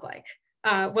rule look like?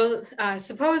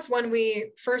 Suppose when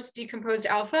we first decomposed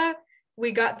alpha,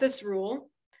 we got this rule,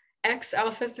 X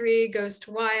alpha 3 goes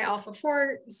to Y alpha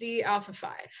 4, Z alpha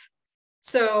 5.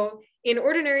 So in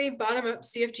ordinary bottom-up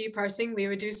CFG parsing, we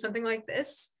would do something like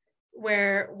this,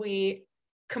 where we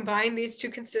combine these two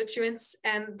constituents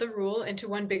and the rule into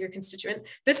one bigger constituent.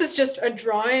 This is just a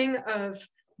drawing of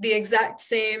the exact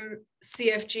same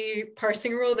CFG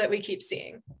parsing rule that we keep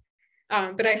seeing.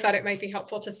 But I thought it might be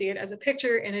helpful to see it as a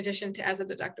picture in addition to as a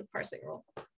deductive parsing rule.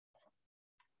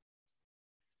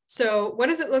 So what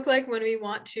does it look like when we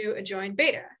want to adjoin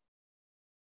beta?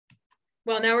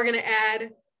 Well, now we're going to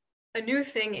add a new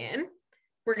thing in.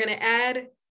 We're going to add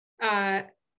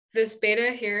this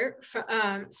beta here.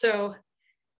 So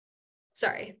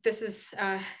sorry, this is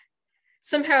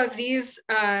somehow these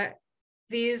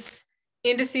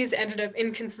indices ended up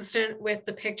inconsistent with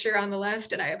the picture on the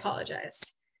left, and I apologize.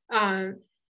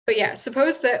 But yeah,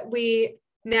 suppose that we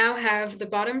now have the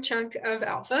bottom chunk of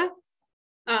alpha.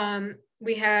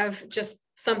 We have just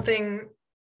something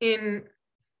in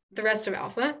the rest of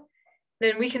alpha.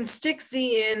 Then we can stick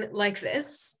Z in like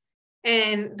this.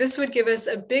 And this would give us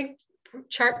a big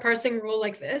chart parsing rule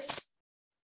like this,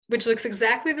 which looks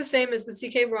exactly the same as the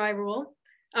CKY rule,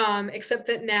 except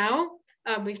that now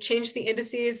we've changed the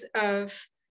indices of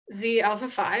Z alpha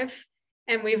 5,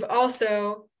 and we've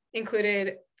also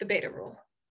included the beta rule.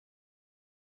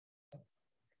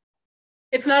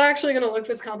 It's not actually going to look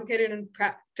this complicated in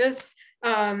practice.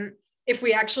 If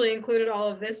we actually included all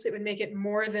of this, it would make it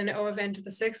more than O of n to the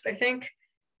 6th, I think.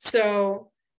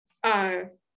 So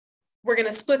we're going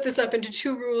to split this up into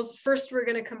two rules. First, we're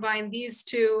going to combine these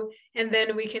two, and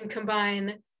then we can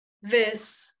combine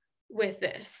this with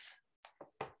this.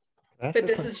 But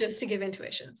this is just to give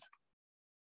intuitions.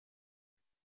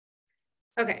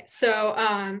 Okay,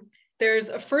 so there's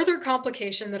a further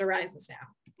complication that arises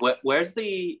now. Where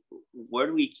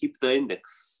do we keep the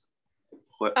index?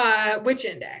 Which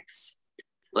index?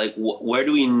 Like, where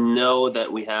do we know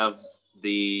that we have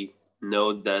the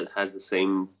node that has the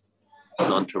same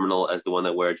non-terminal as the one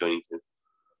that we're adjoining to?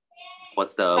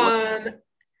 What's the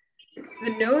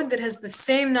node that has the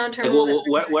same non-terminal?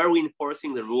 Where are we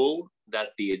enforcing the rule that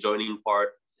the adjoining part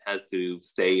has to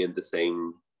stay in the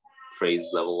same phrase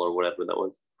level or whatever that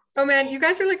was? Oh man, you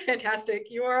guys are like fantastic.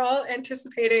 You are all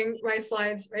anticipating my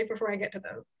slides right before I get to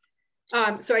them.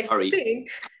 So I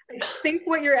think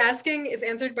what you're asking is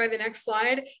answered by the next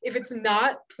slide. If it's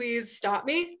not, please stop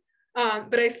me.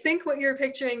 But I think what you're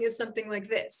picturing is something like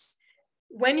this.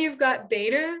 When you've got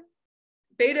beta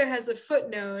has a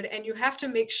footnode, and you have to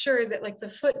make sure that like the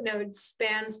footnode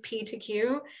spans P to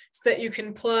Q so that you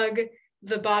can plug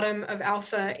the bottom of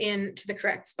alpha into the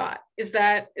correct spot. Is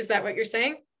that what you're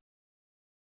saying?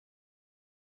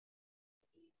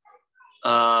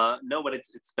 No, but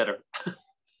it's better.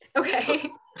 Okay.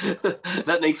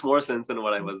 That makes more sense than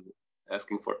what I was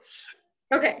asking for.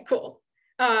 Okay, cool.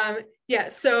 Yeah,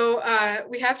 so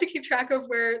we have to keep track of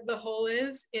where the hole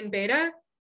is in beta.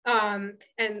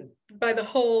 And by the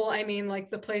hole, I mean like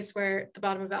the place where the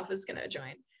bottom of alpha is going to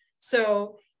adjoin.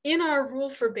 So in our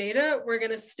rule for beta, we're going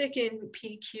to stick in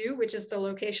PQ, which is the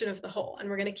location of the hole, and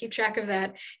we're going to keep track of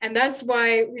that. And that's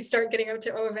why we start getting up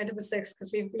to O of n to the 6th,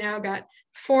 because we've now got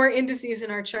 4 indices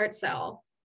in our chart cell.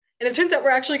 And it turns out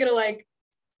we're actually going to like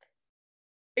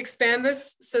expand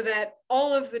this so that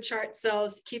all of the chart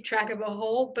cells keep track of a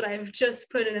hole, but I've just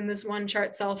put it in this one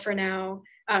chart cell for now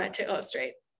to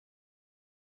illustrate.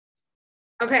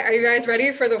 Okay, are you guys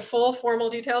ready for the full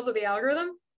formal details of the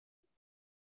algorithm?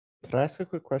 Could I ask a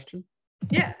quick question?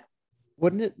 Yeah.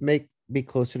 Wouldn't it be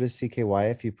closer to CKY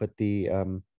if you put the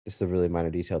this is a really minor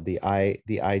detail, the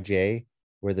IJ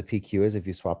where the PQ is, if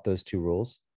you swap those two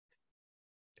rules?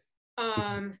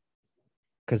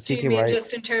 Because do you mean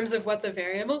just in terms of what the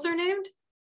variables are named?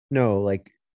 No,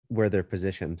 like where they're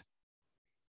positioned.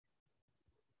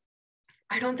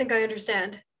 I don't think I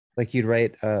understand. Like you'd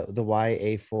write the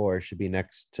YA4 should be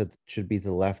should be to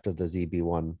the left of the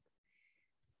ZB1.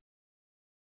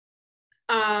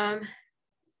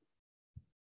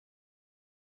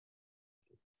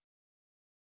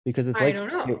 Because it's like, I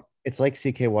don't know. It's like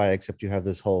CKY, except you have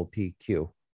this whole PQ.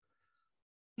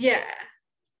 Yeah.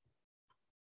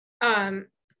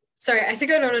 Sorry, I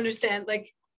think I don't understand.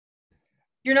 Like,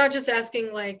 you're not just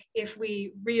asking like if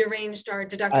we rearranged our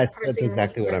deductive parsing. That's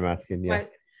exactly what I'm asking. Yeah.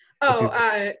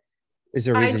 Is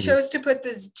there a reason I chose to put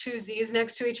these two Z's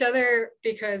next to each other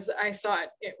because I thought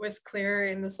it was clearer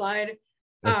in the slide.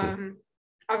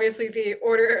 Obviously, the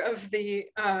order of the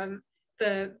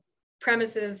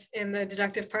premises in the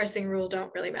deductive parsing rule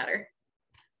don't really matter.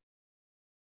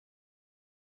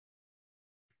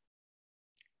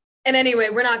 And anyway,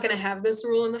 we're not going to have this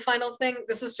rule in the final thing.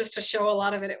 This is just to show a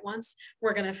lot of it at once.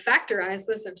 We're going to factorize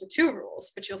this into 2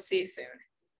 rules, which you'll see soon.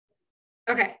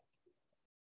 Okay.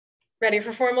 Ready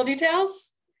for formal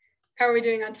details? How are we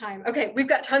doing on time? Okay, we've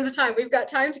got tons of time. We've got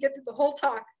time to get through the whole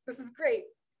talk. This is great.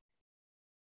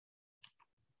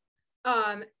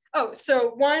 Oh, so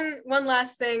one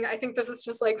last thing. I think this is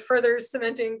just like further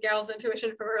cementing Gal's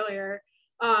intuition from earlier.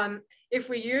 If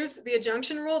we use the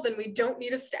adjunction rule, then we don't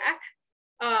need a stack.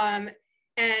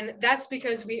 And that's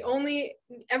because we only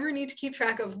ever need to keep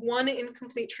track of 1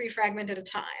 incomplete tree fragment at a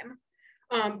time.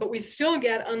 But we still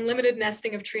get unlimited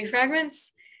nesting of tree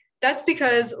fragments. That's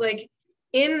because like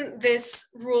in this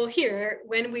rule here,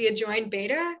 when we adjoin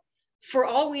beta, for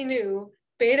all we knew,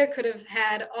 beta could have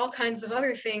had all kinds of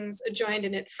other things adjoined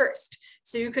in it first.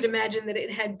 So you could imagine that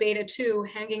it had beta 2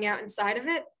 hanging out inside of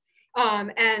it.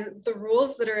 And the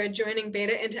rules that are adjoining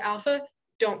beta into alpha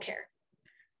don't care.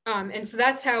 And so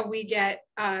that's how we get,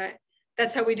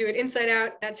 that's how we do it inside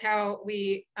out. That's how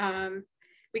we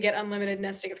get unlimited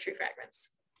nesting of tree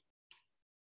fragments.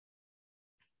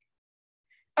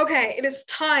 Okay, it is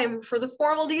time for the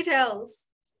formal details.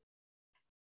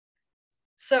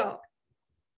 So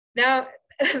now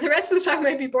the rest of the talk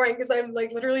might be boring because I'm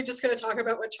like literally just going to talk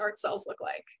about what chart cells look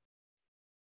like.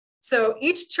 So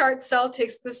each chart cell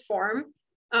takes this form.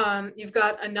 You've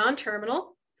got a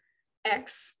non-terminal,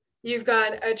 X. You've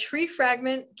got a tree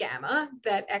fragment, gamma,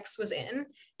 that X was in.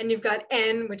 And you've got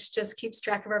N, which just keeps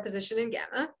track of our position in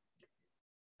gamma.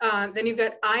 Then you've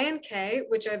got I and K,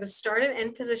 which are the start and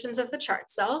end positions of the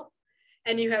chart cell.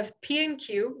 And you have P and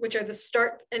Q, which are the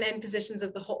start and end positions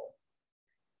of the hole.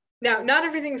 Now, not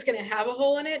everything's going to have a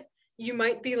hole in it. You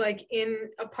might be like in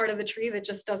a part of the tree that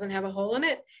just doesn't have a hole in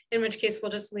it, in which case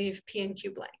we'll just leave P and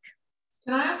Q blank.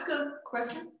 Can I ask a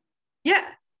question? Yeah.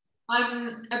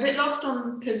 I'm a bit lost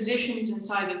on positions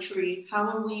inside a tree. How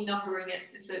are we numbering it?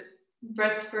 Is it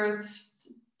breadth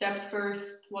first, depth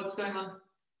first? What's going on?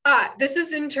 This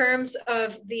is in terms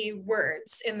of the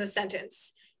words in the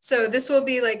sentence. So this will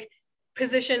be like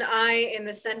position I in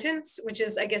the sentence, which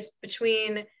is, I guess,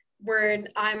 between word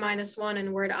I minus 1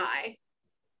 and word I.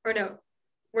 Or no,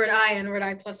 word I and word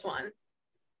I plus 1.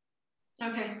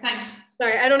 Okay, thanks.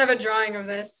 Sorry, I don't have a drawing of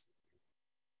this.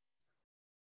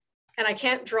 And I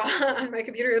can't draw on my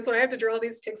computer. That's why I have to draw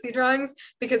these Tixie drawings,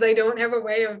 because I don't have a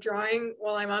way of drawing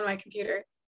while I'm on my computer.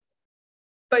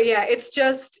 But yeah, it's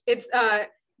just, it's,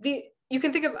 you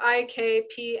can think of I, K,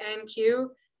 P, and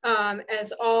Q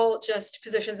as all just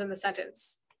positions in the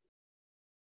sentence.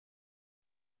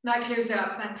 That clears it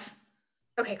up, thanks.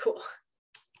 Okay, cool.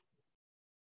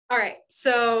 All right,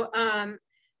 so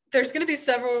there's gonna be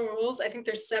several rules. I think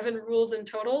there's 7 rules in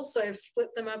total, so I've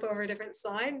split them up over different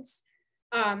slides.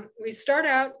 We start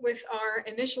out with our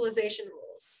initialization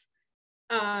rules.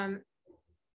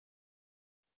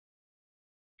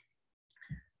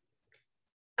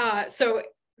 So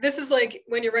this is like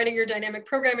when you're writing your dynamic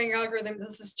programming algorithm,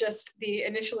 this is just the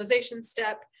initialization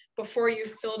step before you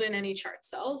filled in any chart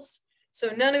cells.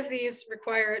 So none of these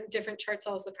require different chart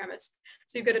cells as the premise.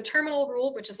 So you've got a terminal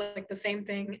rule, which is like the same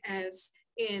thing as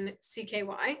in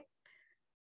CKY,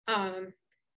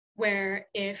 where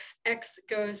if X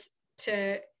goes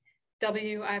to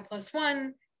WI plus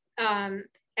 1,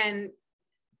 and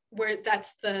where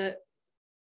that's the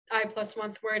I plus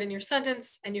 1th word in your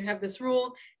sentence, and you have this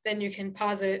rule, then you can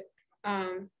posit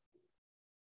an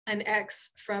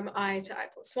X from I to I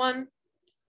plus 1.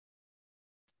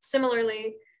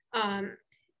 Similarly,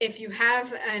 if you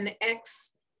have an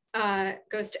X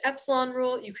goes to epsilon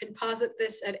rule, you can posit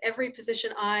this at every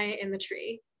position I in the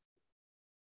tree.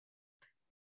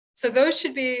 So those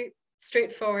should be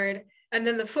straightforward. And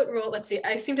then the foot rule, let's see,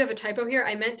 I seem to have a typo here.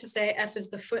 I meant to say F is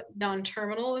the foot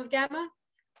non-terminal of gamma.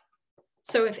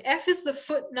 So if F is the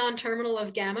foot non-terminal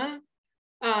of gamma,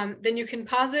 then you can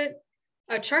posit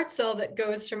a chart cell that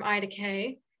goes from I to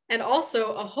K, and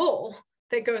also a hole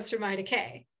that goes from I to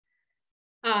K.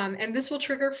 And this will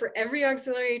trigger for every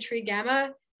auxiliary tree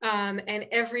gamma and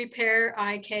every pair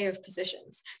IK of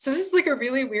positions. So this is like a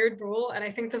really weird rule. And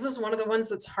I think this is one of the ones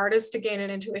that's hardest to gain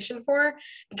an intuition for,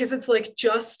 because it's like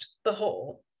just the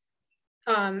hole.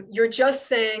 You're just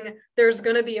saying there's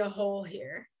gonna be a hole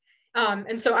here.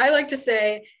 And so I like to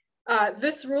say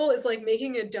this rule is like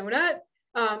making a donut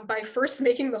by first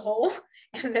making the hole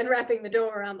and then wrapping the dough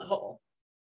around the hole.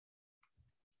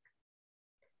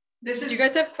 Do you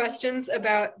guys have questions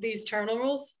about these terminal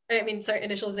rules? I mean, sorry,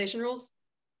 initialization rules?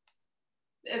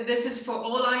 This is for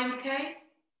all I and K?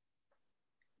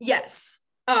 Yes.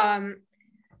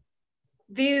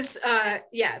 These,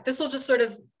 yeah, this will just sort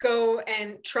of go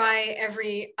and try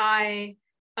every I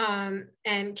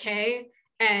and K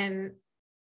and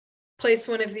place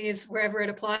one of these wherever it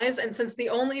applies. And since the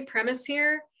only premise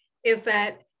here is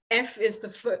that F is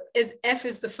the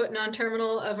foot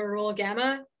non-terminal of a rule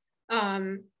gamma,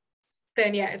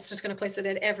 then yeah, it's just going to place it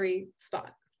at every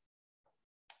spot.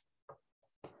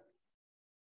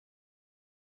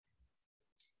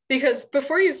 Because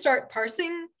before you start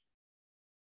parsing,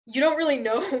 you don't really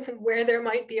know where there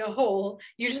might be a hole.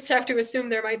 You just have to assume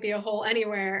there might be a hole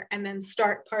anywhere and then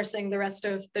start parsing the rest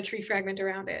of the tree fragment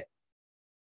around it.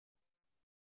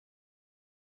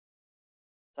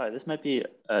 Sorry, this might be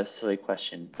a silly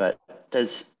question, but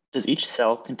does each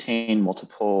cell contain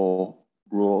multiple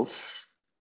rules?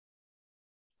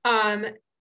 Yeah,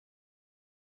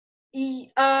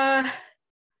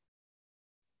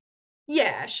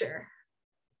 sure.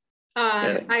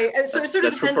 Yeah. So it sort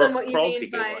of depends on what you mean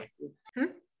by.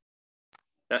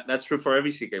 That's true for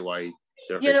every CKY.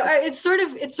 You know, it sort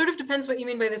of depends what you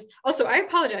mean by this. Also, I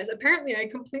apologize. Apparently, I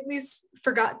completely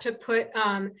forgot to put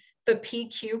the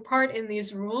PQ part in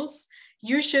these rules.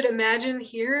 You should imagine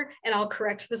here, and I'll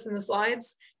correct this in the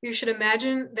slides. You should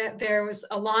imagine that there was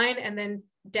a line and then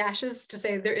dashes to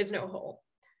say there is no hole.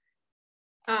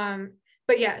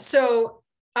 But yeah, so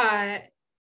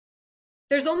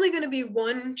there's only going to be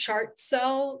one chart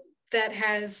cell that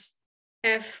has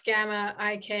F, gamma,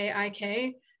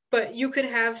 IK, but you could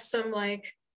have some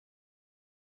like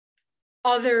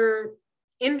other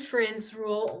inference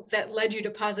rule that led you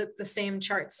to posit the same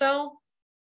chart cell.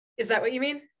 Is that what you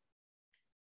mean?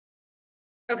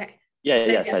 Okay. Yeah,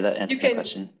 yeah, sorry, that answers my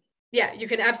question. Yeah, you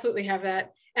can absolutely have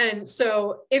that. And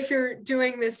so if you're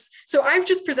doing this, so I've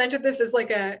just presented this as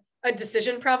like a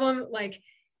decision problem, like,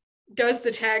 does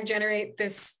the tag generate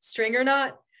this string or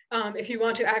not? If you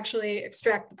want to actually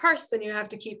extract the parse, then you have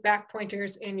to keep back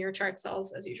pointers in your chart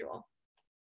cells as usual.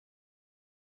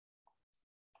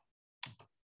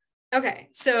 Okay,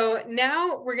 so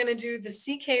now we're gonna do the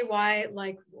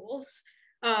CKY-like rules.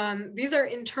 These are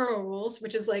internal rules,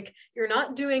 which is like, you're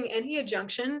not doing any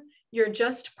adjunction, you're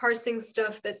just parsing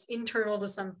stuff that's internal to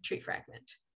some tree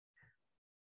fragment.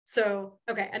 So,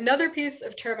 okay, another piece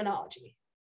of terminology.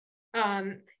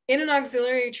 In an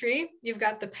auxiliary tree, you've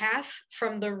got the path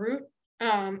from the root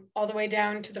all the way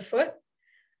down to the foot,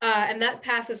 and that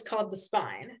path is called the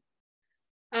spine.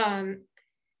 And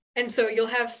so you'll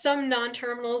have some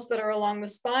non-terminals that are along the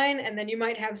spine, and then you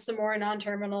might have some more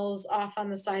non-terminals off on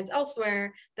the sides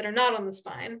elsewhere that are not on the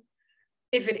spine.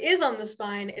 If it is on the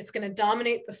spine, it's going to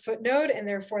dominate the foot node and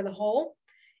therefore the hole.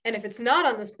 And if it's not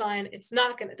on the spine, it's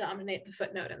not going to dominate the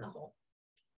foot node and the hole.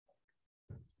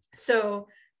 So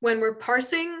when we're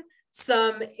parsing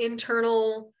some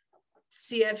internal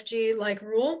CFG-like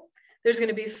rule, there's going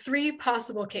to be three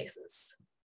possible cases.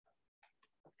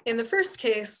 In the first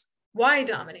case, Y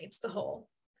dominates the hole.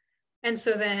 And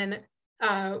so then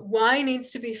Y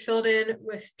needs to be filled in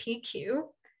with PQ.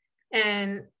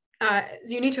 And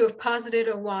you need to have posited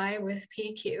a y with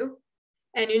PQ,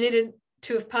 and you needed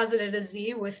to have posited a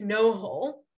z with no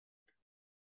hole.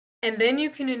 And then you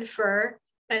can infer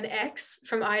an x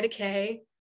from I to k,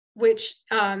 which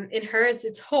inherits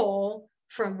its hole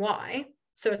from y.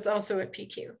 So it's also at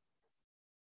PQ.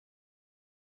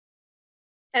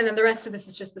 And then the rest of this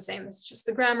is just the same. This is just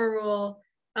the grammar rule.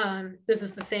 This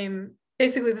is the same,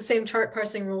 basically the same chart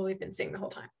parsing rule we've been seeing the whole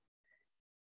time.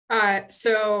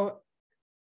 So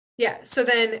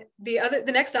then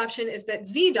the next option is that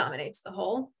z dominates the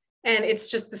whole, and it's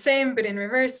just the same, but in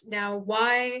reverse. Now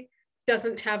y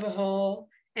doesn't have a hole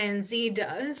and z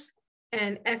does,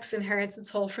 and x inherits its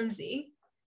hole from z.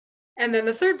 And then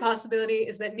the third possibility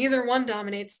is that neither one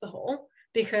dominates the whole,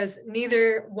 because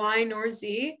neither y nor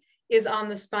z is on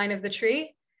the spine of the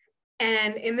tree.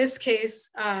 And in this case,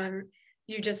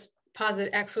 you just posit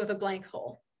x with a blank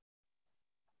hole.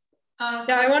 Now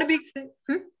I want to be...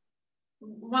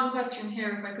 One question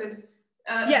here, if I could.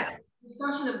 Yeah. The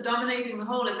discussion of dominating the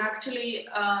whole is actually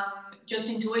just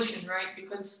intuition, right?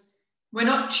 Because we're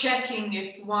not checking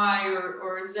if y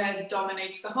or z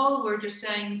dominates the whole. We're just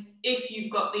saying, if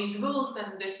you've got these rules,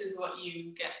 then this is what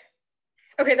you get.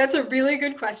 Okay, that's a really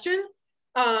good question.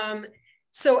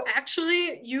 So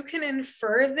actually, you can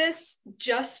infer this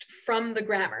just from the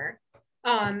grammar,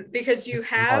 because you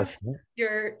have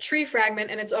your tree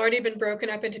fragment and it's already been broken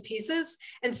up into pieces.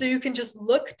 And so you can just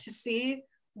look to see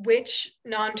which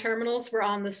non-terminals were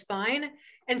on the spine.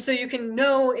 And so you can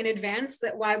know in advance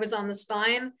that y was on the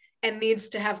spine and needs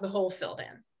to have the hole filled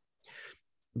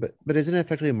in. But isn't it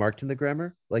effectively marked in the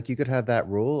grammar? Like you could have that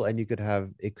rule and you could have,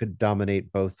 it could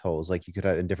dominate both holes, like you could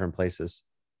have in different places.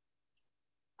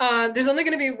 There's only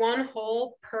going to be one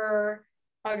hole per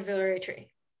auxiliary tree.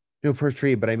 No, per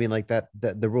tree, but I mean like that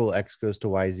the rule x goes to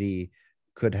yz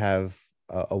could have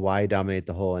a y dominate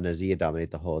the whole and a z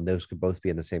dominate the whole, and those could both be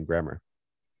in the same grammar.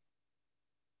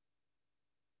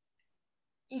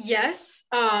 Yes,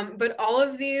 but all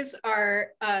of these are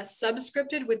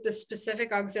subscripted with the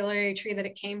specific auxiliary tree that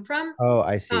it came from. Oh,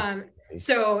 I see.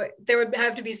 So there would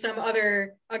have to be some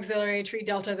other auxiliary tree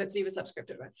delta that Z was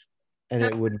subscripted with. And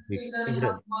it wouldn't be. Trees only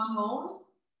have one hole?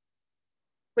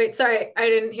 Wait, sorry, I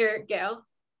didn't hear it, Gail.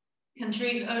 Can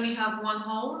trees only have one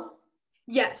hole?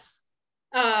 Yes.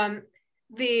 The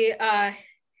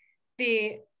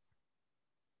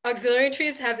auxiliary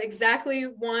trees have exactly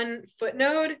one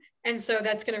footnode, and so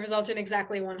that's going to result in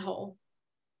exactly one hole.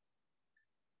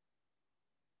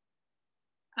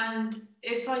 And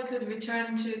if I could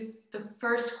return to the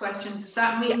first question, does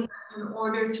that mean that in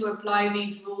order to apply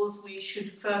these rules, we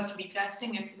should first be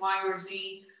testing if Y or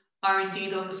Z are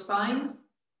indeed on the spine?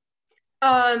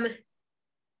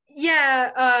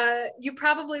 Yeah, you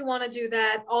probably want to do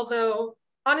that. Although,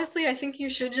 honestly, I think you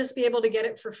should just be able to get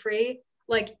it for free.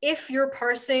 Like if you're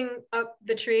parsing up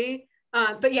the tree,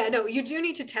 but yeah, no, you do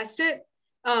need to test it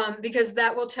because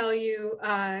that will tell you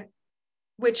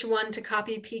which one to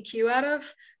copy PQ out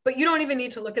of, but you don't even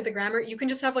need to look at the grammar. You can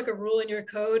just have like a rule in your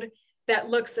code that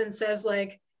looks and says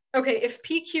like, okay, if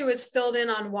PQ is filled in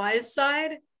on Y's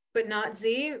side, but not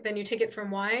Z, then you take it from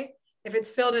Y. If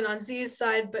it's filled in on Z's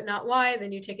side, but not Y,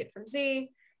 then you take it from Z.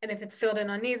 And if it's filled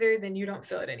in on neither, then you don't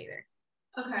fill it in either.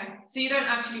 Okay, so you don't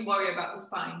actually worry about the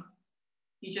spine.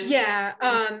 You just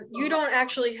you don't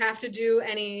actually have to do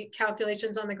any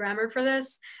calculations on the grammar for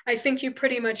this. I think you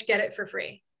pretty much get it for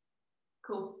free.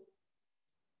 Cool.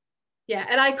 Yeah,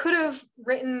 and I could have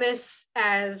written this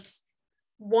as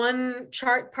one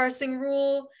chart parsing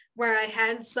rule where I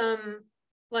had some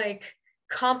like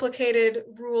complicated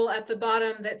rule at the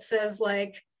bottom that says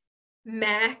like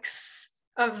max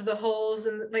of the holes,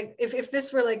 and like if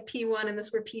this were like P1 and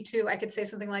this were P2, I could say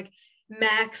something like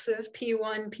max of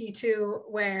P1, P2,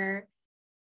 where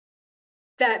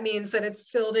that means that it's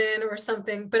filled in or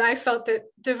something. But I felt that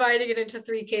dividing it into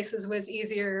 3 cases was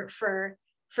easier for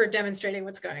demonstrating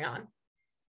what's going on.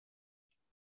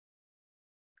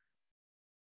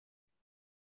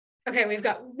 Okay, we've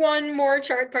got one more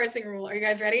chart parsing rule. Are you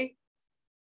guys ready?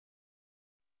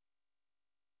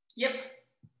 Yep.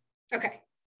 Okay.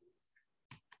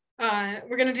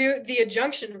 We're gonna do the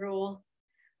adjunction rule.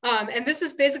 And this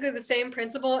is basically the same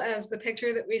principle as the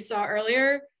picture that we saw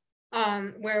earlier,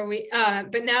 where we,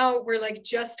 but now we're like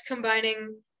just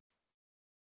combining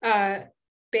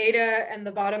beta and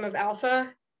the bottom of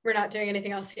alpha. We're not doing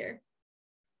anything else here.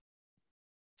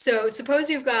 So suppose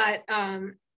you've got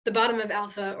the bottom of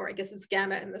alpha, or I guess it's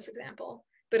gamma in this example.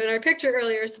 But in our picture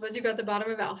earlier, suppose you've got the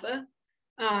bottom of alpha,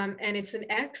 and it's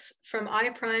an x from I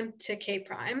prime to k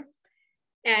prime.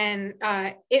 And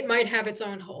it might have its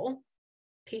own hole,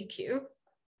 PQ,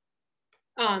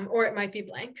 or it might be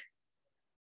blank.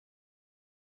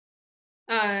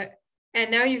 And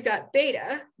now you've got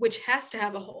beta, which has to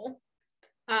have a hole.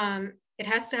 It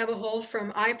has to have a hole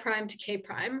from I prime to K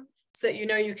prime, so that you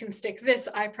know you can stick this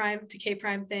I prime to K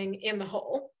prime thing in the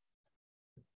hole.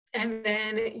 And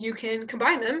then you can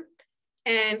combine them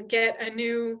and get a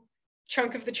new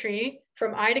chunk of the tree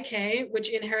from I to K, which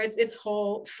inherits its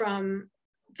hole from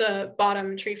the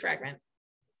bottom tree fragment.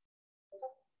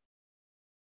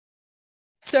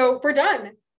 So we're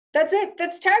done. That's it.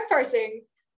 That's tag parsing.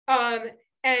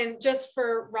 And just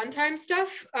for runtime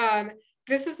stuff,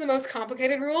 this is the most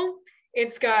complicated rule.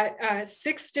 It's got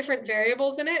 6 different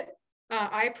variables in it,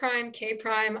 I prime, K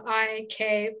prime, I,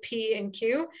 K, P, and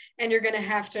Q, and you're gonna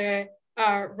have to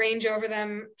range over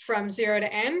them from 0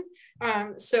 to n.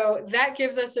 So that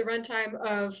gives us a runtime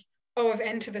of O of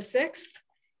n to the 6th,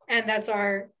 and that's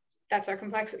our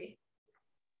complexity.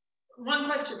 One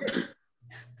question.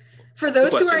 For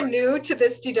those who are new to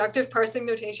this deductive parsing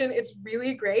notation, it's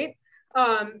really great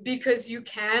because you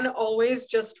can always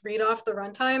just read off the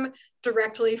runtime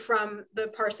directly from the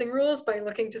parsing rules by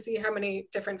looking to see how many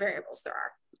different variables there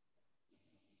are.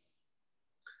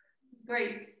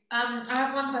 Great. I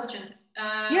have one question.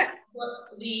 Yeah.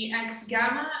 The X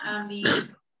gamma and the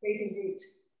beta root.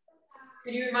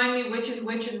 Could you remind me which is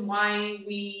which and why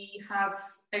we have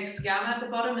X gamma at the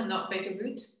bottom and not beta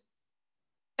root?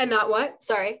 And not what?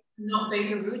 Sorry. Not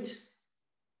beta root.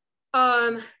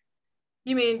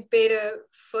 You mean beta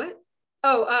foot?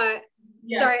 Oh,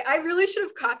 yeah. Sorry. I really should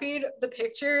have copied the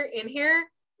picture in here.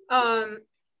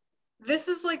 This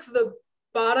is like the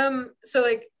bottom. So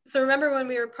remember when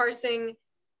we were parsing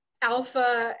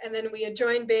alpha and then we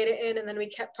adjoined beta in and then we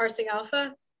kept parsing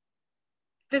alpha?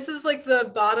 This is like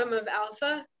the bottom of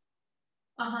alpha.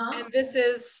 And this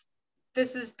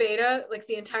is beta, like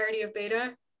the entirety of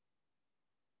beta.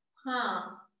 Huh.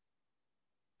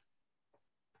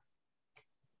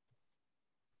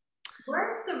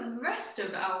 Where's the rest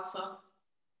of alpha?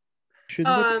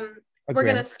 We're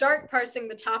gonna start parsing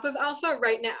the top of alpha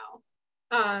right now.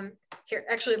 Here,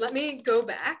 actually, let me go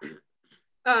back.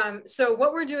 So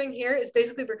what we're doing here is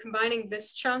basically we're combining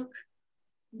this chunk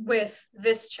with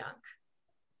this chunk.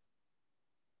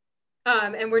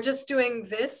 And we're just doing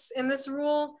this in this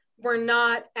rule. We're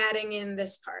not adding in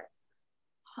this part.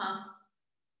 Huh.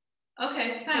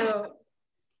 Okay, thanks.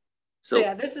 So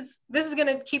yeah, this is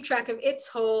gonna keep track of its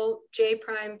whole J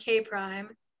prime, K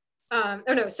prime. Oh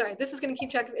no, sorry, this is gonna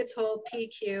keep track of its whole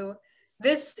PQ.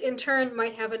 This in turn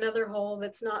might have another hole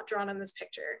that's not drawn on this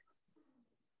picture.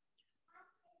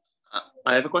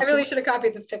 I have a question. I really should have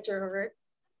copied this picture over.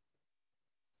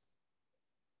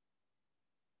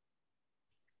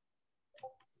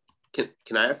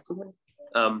 Can I ask something?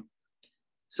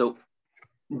 So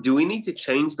do we need to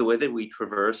change the way that we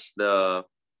traverse the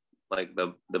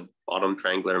bottom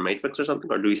triangular matrix or something,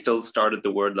 or do we still start at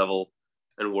the word level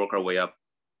and work our way up?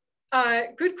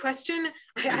 Good question.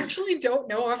 I actually don't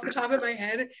know off the top of my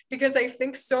head because I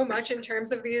think so much in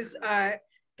terms of these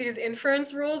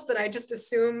inference rules that I just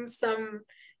assume some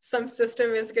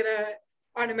system is gonna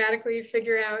automatically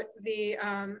figure out the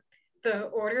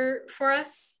order for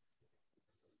us.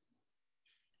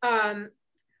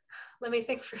 Let me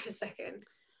think for a second.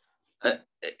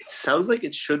 It sounds like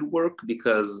it should work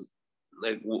because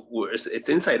it's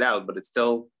inside out, but it's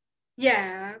still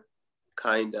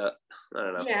kind of, I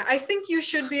don't know. Yeah, I think you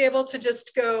should be able to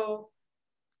just go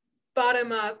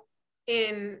bottom up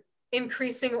in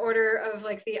increasing order of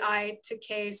like the I to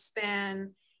K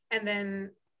span, and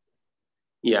then.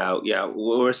 Yeah,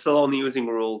 we're still only using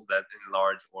rules that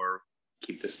enlarge or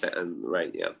keep the span,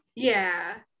 right? Yeah.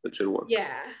 Yeah. That should work.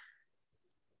 Yeah.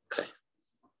 Okay,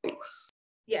 thanks.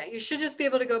 Yeah, you should just be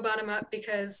able to go bottom up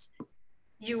because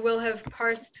you will have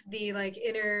parsed the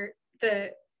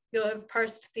you'll have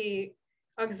parsed the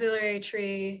auxiliary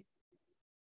tree.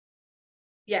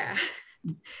 Yeah.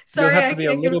 Sorry, I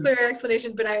can't give a clearer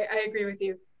explanation, but I agree with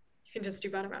you. You can just do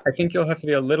bottom up. I think you'll have to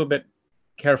be a little bit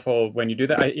careful when you do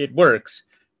that. It works,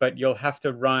 but you'll have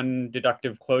to run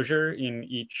deductive closure in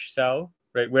each cell,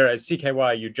 right? Whereas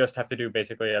CKY, you just have to do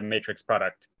basically a matrix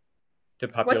product to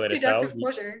populate a cell. What's deductive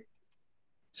closure?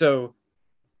 So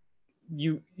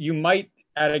you might,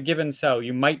 at a given cell,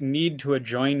 you might need to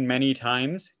adjoin many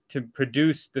times to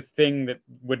produce the thing that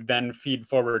would then feed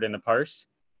forward in the parse.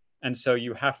 And so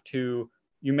you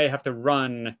may have to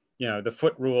run, the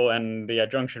foot rule and the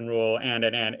adjunction rule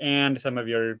and some of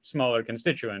your smaller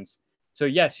constituents. So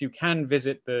yes, you can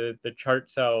visit the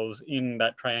chart cells in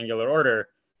that triangular order,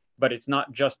 but it's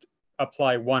not just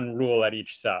apply one rule at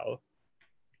each cell.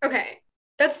 Okay,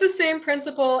 that's the same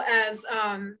principle as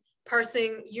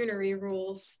parsing unary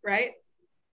rules, right?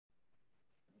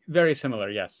 Very similar,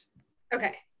 yes.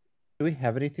 Okay. Do we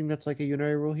have anything that's like a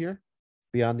unary rule here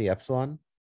beyond the epsilon?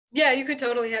 Yeah, you could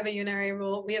totally have a unary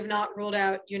rule. We have not ruled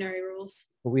out unary rules.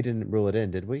 But we didn't rule it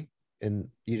in, did we? And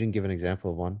you didn't give an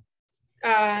example of one.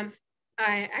 I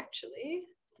actually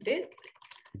did.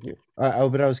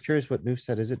 But I was curious what Noof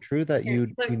said. Is it true that Here,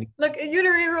 you look, a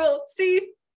unary rule.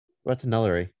 See? what's a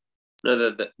nullary? No,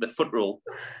 the foot rule.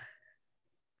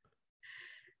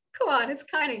 Come on, it's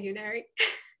kind of unary.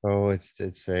 Oh, it's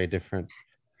very different.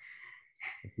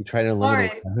 If you try to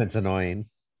eliminate right. them, it's annoying.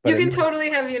 You can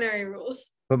totally have unary rules.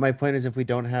 But my point is, if we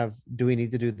don't have, do we need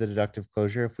to do the deductive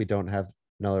closure if we don't have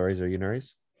nullaries or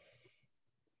unaries?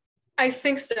 I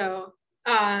think so.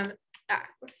 I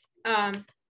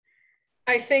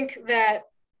think that,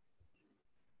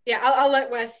 yeah, I'll let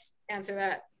Wes answer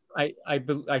that.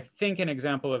 I think an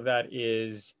example of that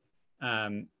is,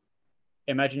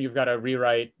 imagine you've got a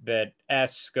rewrite that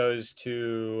S goes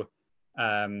to,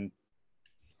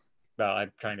 well,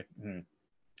 I'm trying to.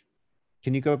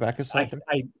 Can you go back a slide?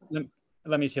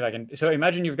 Let me see if I can. So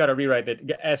imagine you've got a rewrite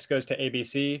that S goes to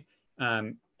ABC.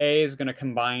 A is going to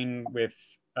combine with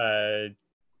a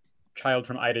child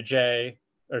from I to J,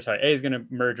 or sorry, A is going to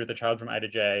merge with a child from I to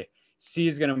J. C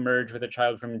is going to merge with a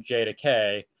child from J to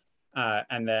K,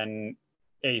 and then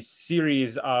a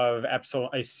series of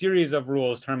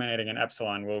rules terminating in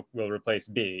epsilon will replace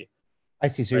B. I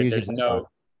see. So you're using there's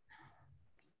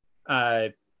no.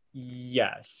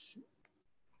 Yes.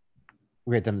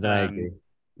 Great. Then I agree.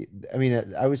 I mean,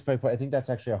 I think that's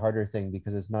actually a harder thing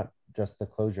because it's not just the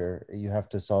closure. You have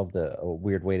to solve a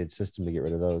weird weighted system to get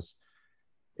rid of those.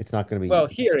 It's not going to be. Well,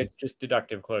 here it's just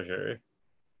deductive closure.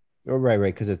 Oh, right,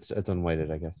 because it's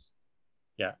unweighted, I guess.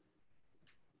 Yeah.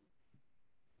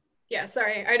 Yeah,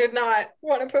 sorry, I did not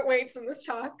want to put weights in this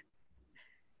talk.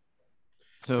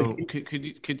 So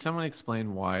could someone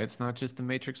explain why it's not just the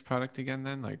matrix product again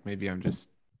then? Like maybe I'm just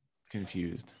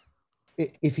confused.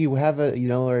 If you have a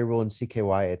nullary rule in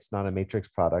CKY, it's not a matrix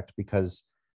product because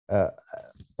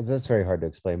that's very hard to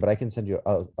explain, but I can send you,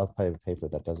 I'll play a paper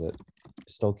that does it.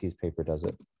 Stolke's paper does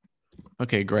it.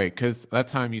 Okay, great. Because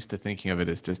that's how I'm used to thinking of it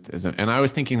as just as and I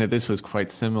was thinking that this was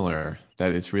quite similar,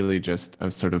 that it's really just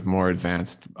a sort of more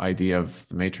advanced idea of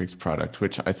the matrix product,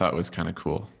 which I thought was kind of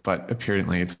cool, but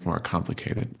apparently it's more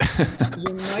complicated.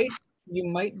 you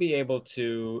might be able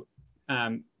to,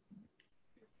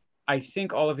 I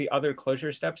think all of the other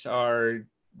closure steps are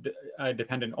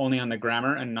dependent only on the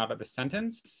grammar and not on the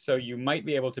sentence. So you might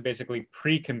be able to basically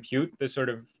pre-compute the sort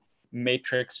of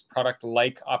matrix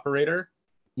product-like operator,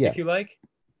 if you like.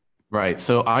 Right.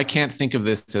 So I can't think of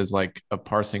this as like a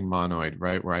parsing monoid,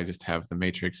 right? Where I just have the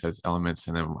matrix as elements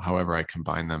and then however I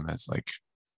combine them as like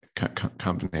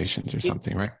combinations or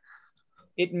something, right?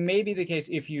 It may be the case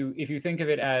if you think of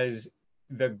it as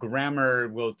the grammar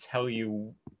will tell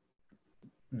you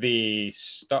the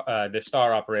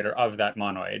star operator of that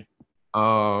monoid.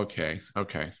 Oh, okay.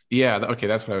 Yeah, okay,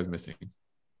 that's what I was missing.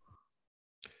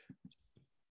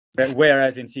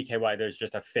 Whereas in CKY, there's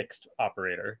just a fixed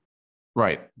operator.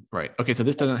 Right. Okay, so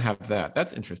this doesn't have that.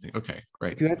 That's interesting. Okay,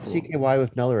 great. If you had CKY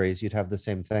with nullaries, you'd have the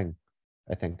same thing,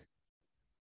 I think.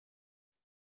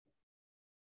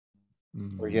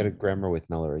 Or you had a grammar with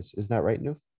nullaries. Isn't that right,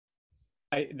 Noof?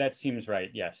 That seems right,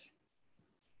 yes.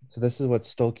 So this is what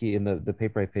Stolke in the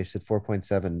paper I pasted,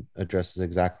 4.7, addresses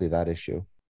exactly that issue.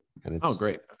 And it's, oh,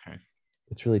 great. Okay.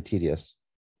 It's really tedious.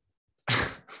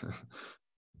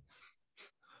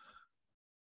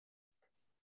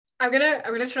 I'm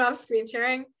gonna turn off screen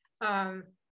sharing. So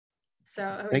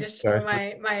I'm gonna just show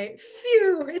my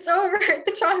phew, it's over.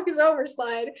 The talk is over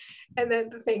slide. And then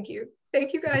the thank you.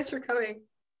 Thank you guys for coming.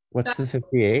 What's the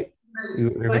 58?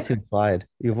 You haven't seen a slide.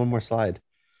 You have one more slide.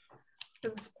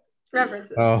 It's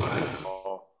references.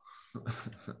 Oh.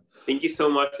 Thank you so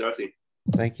much, Darcey.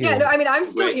 Thank you. Yeah, no, I mean, I'm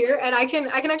still here and I can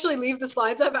actually leave the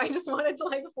slides up. I just wanted to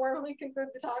like formally conclude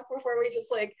the talk before we just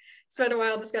like spend a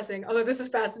while discussing, although this is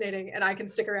fascinating and I can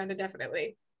stick around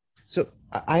indefinitely. So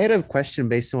I had a question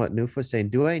based on what Noof was saying.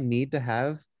 Do I need to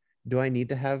have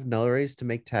nullaries to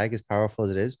make tag as powerful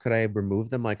as it is? Could I remove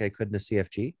them like I could in a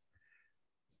CFG?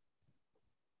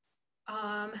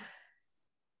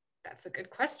 That's a good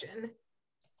question.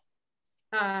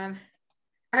 Are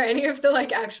any of the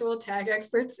like actual tag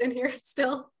experts in here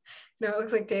still? No, it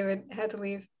looks like David had to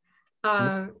leave.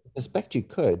 I suspect you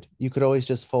could. You could always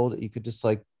just fold it. You could just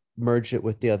like merge it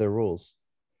with the other rules.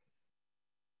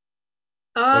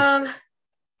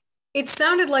 It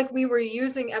sounded like we were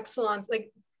using epsilons.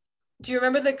 Like, do you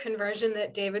remember the conversion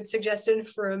that David suggested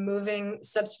for removing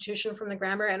substitution from the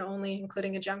grammar and only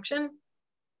including adjunction?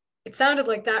 It sounded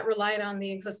like that relied on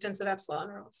the existence of epsilon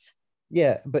rules.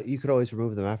 Yeah, but you could always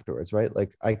remove them afterwards, right?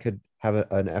 Like I could have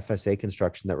an FSA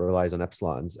construction that relies on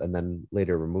epsilons and then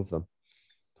later remove them.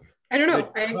 I don't know.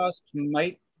 The cost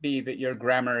might be that your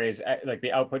grammar is like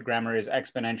the output grammar is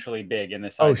exponentially big in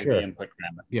the size of the input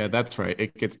grammar. Yeah, that's right.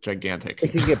 It gets gigantic.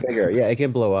 It can get bigger. Yeah, it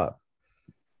can blow up.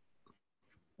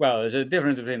 Well, there's a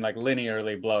difference between like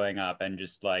linearly blowing up and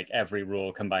just like every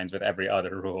rule combines with every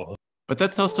other rule. But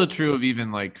that's also true of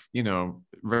even like,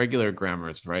 regular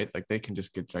grammars, right? Like they can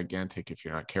just get gigantic if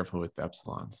you're not careful with the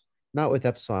epsilons. Not with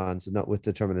epsilons, not with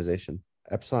determinization.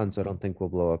 Epsilons, I don't think will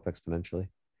blow up exponentially.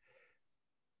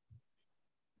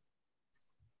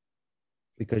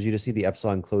 Because you just see the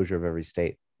epsilon closure of every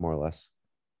state, more or less.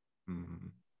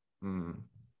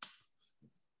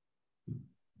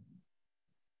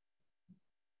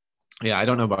 Yeah, I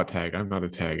don't know about tag. I'm not a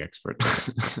tag expert.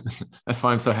 That's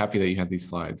why I'm so happy that you had these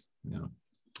slides. Now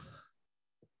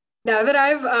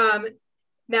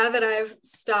that I've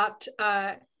stopped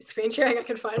screen sharing, I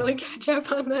can finally catch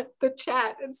up on the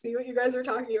chat and see what you guys are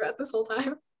talking about this whole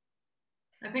time.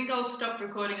 I think I'll stop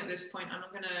recording at this point. I'm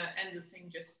not going to end the thing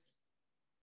just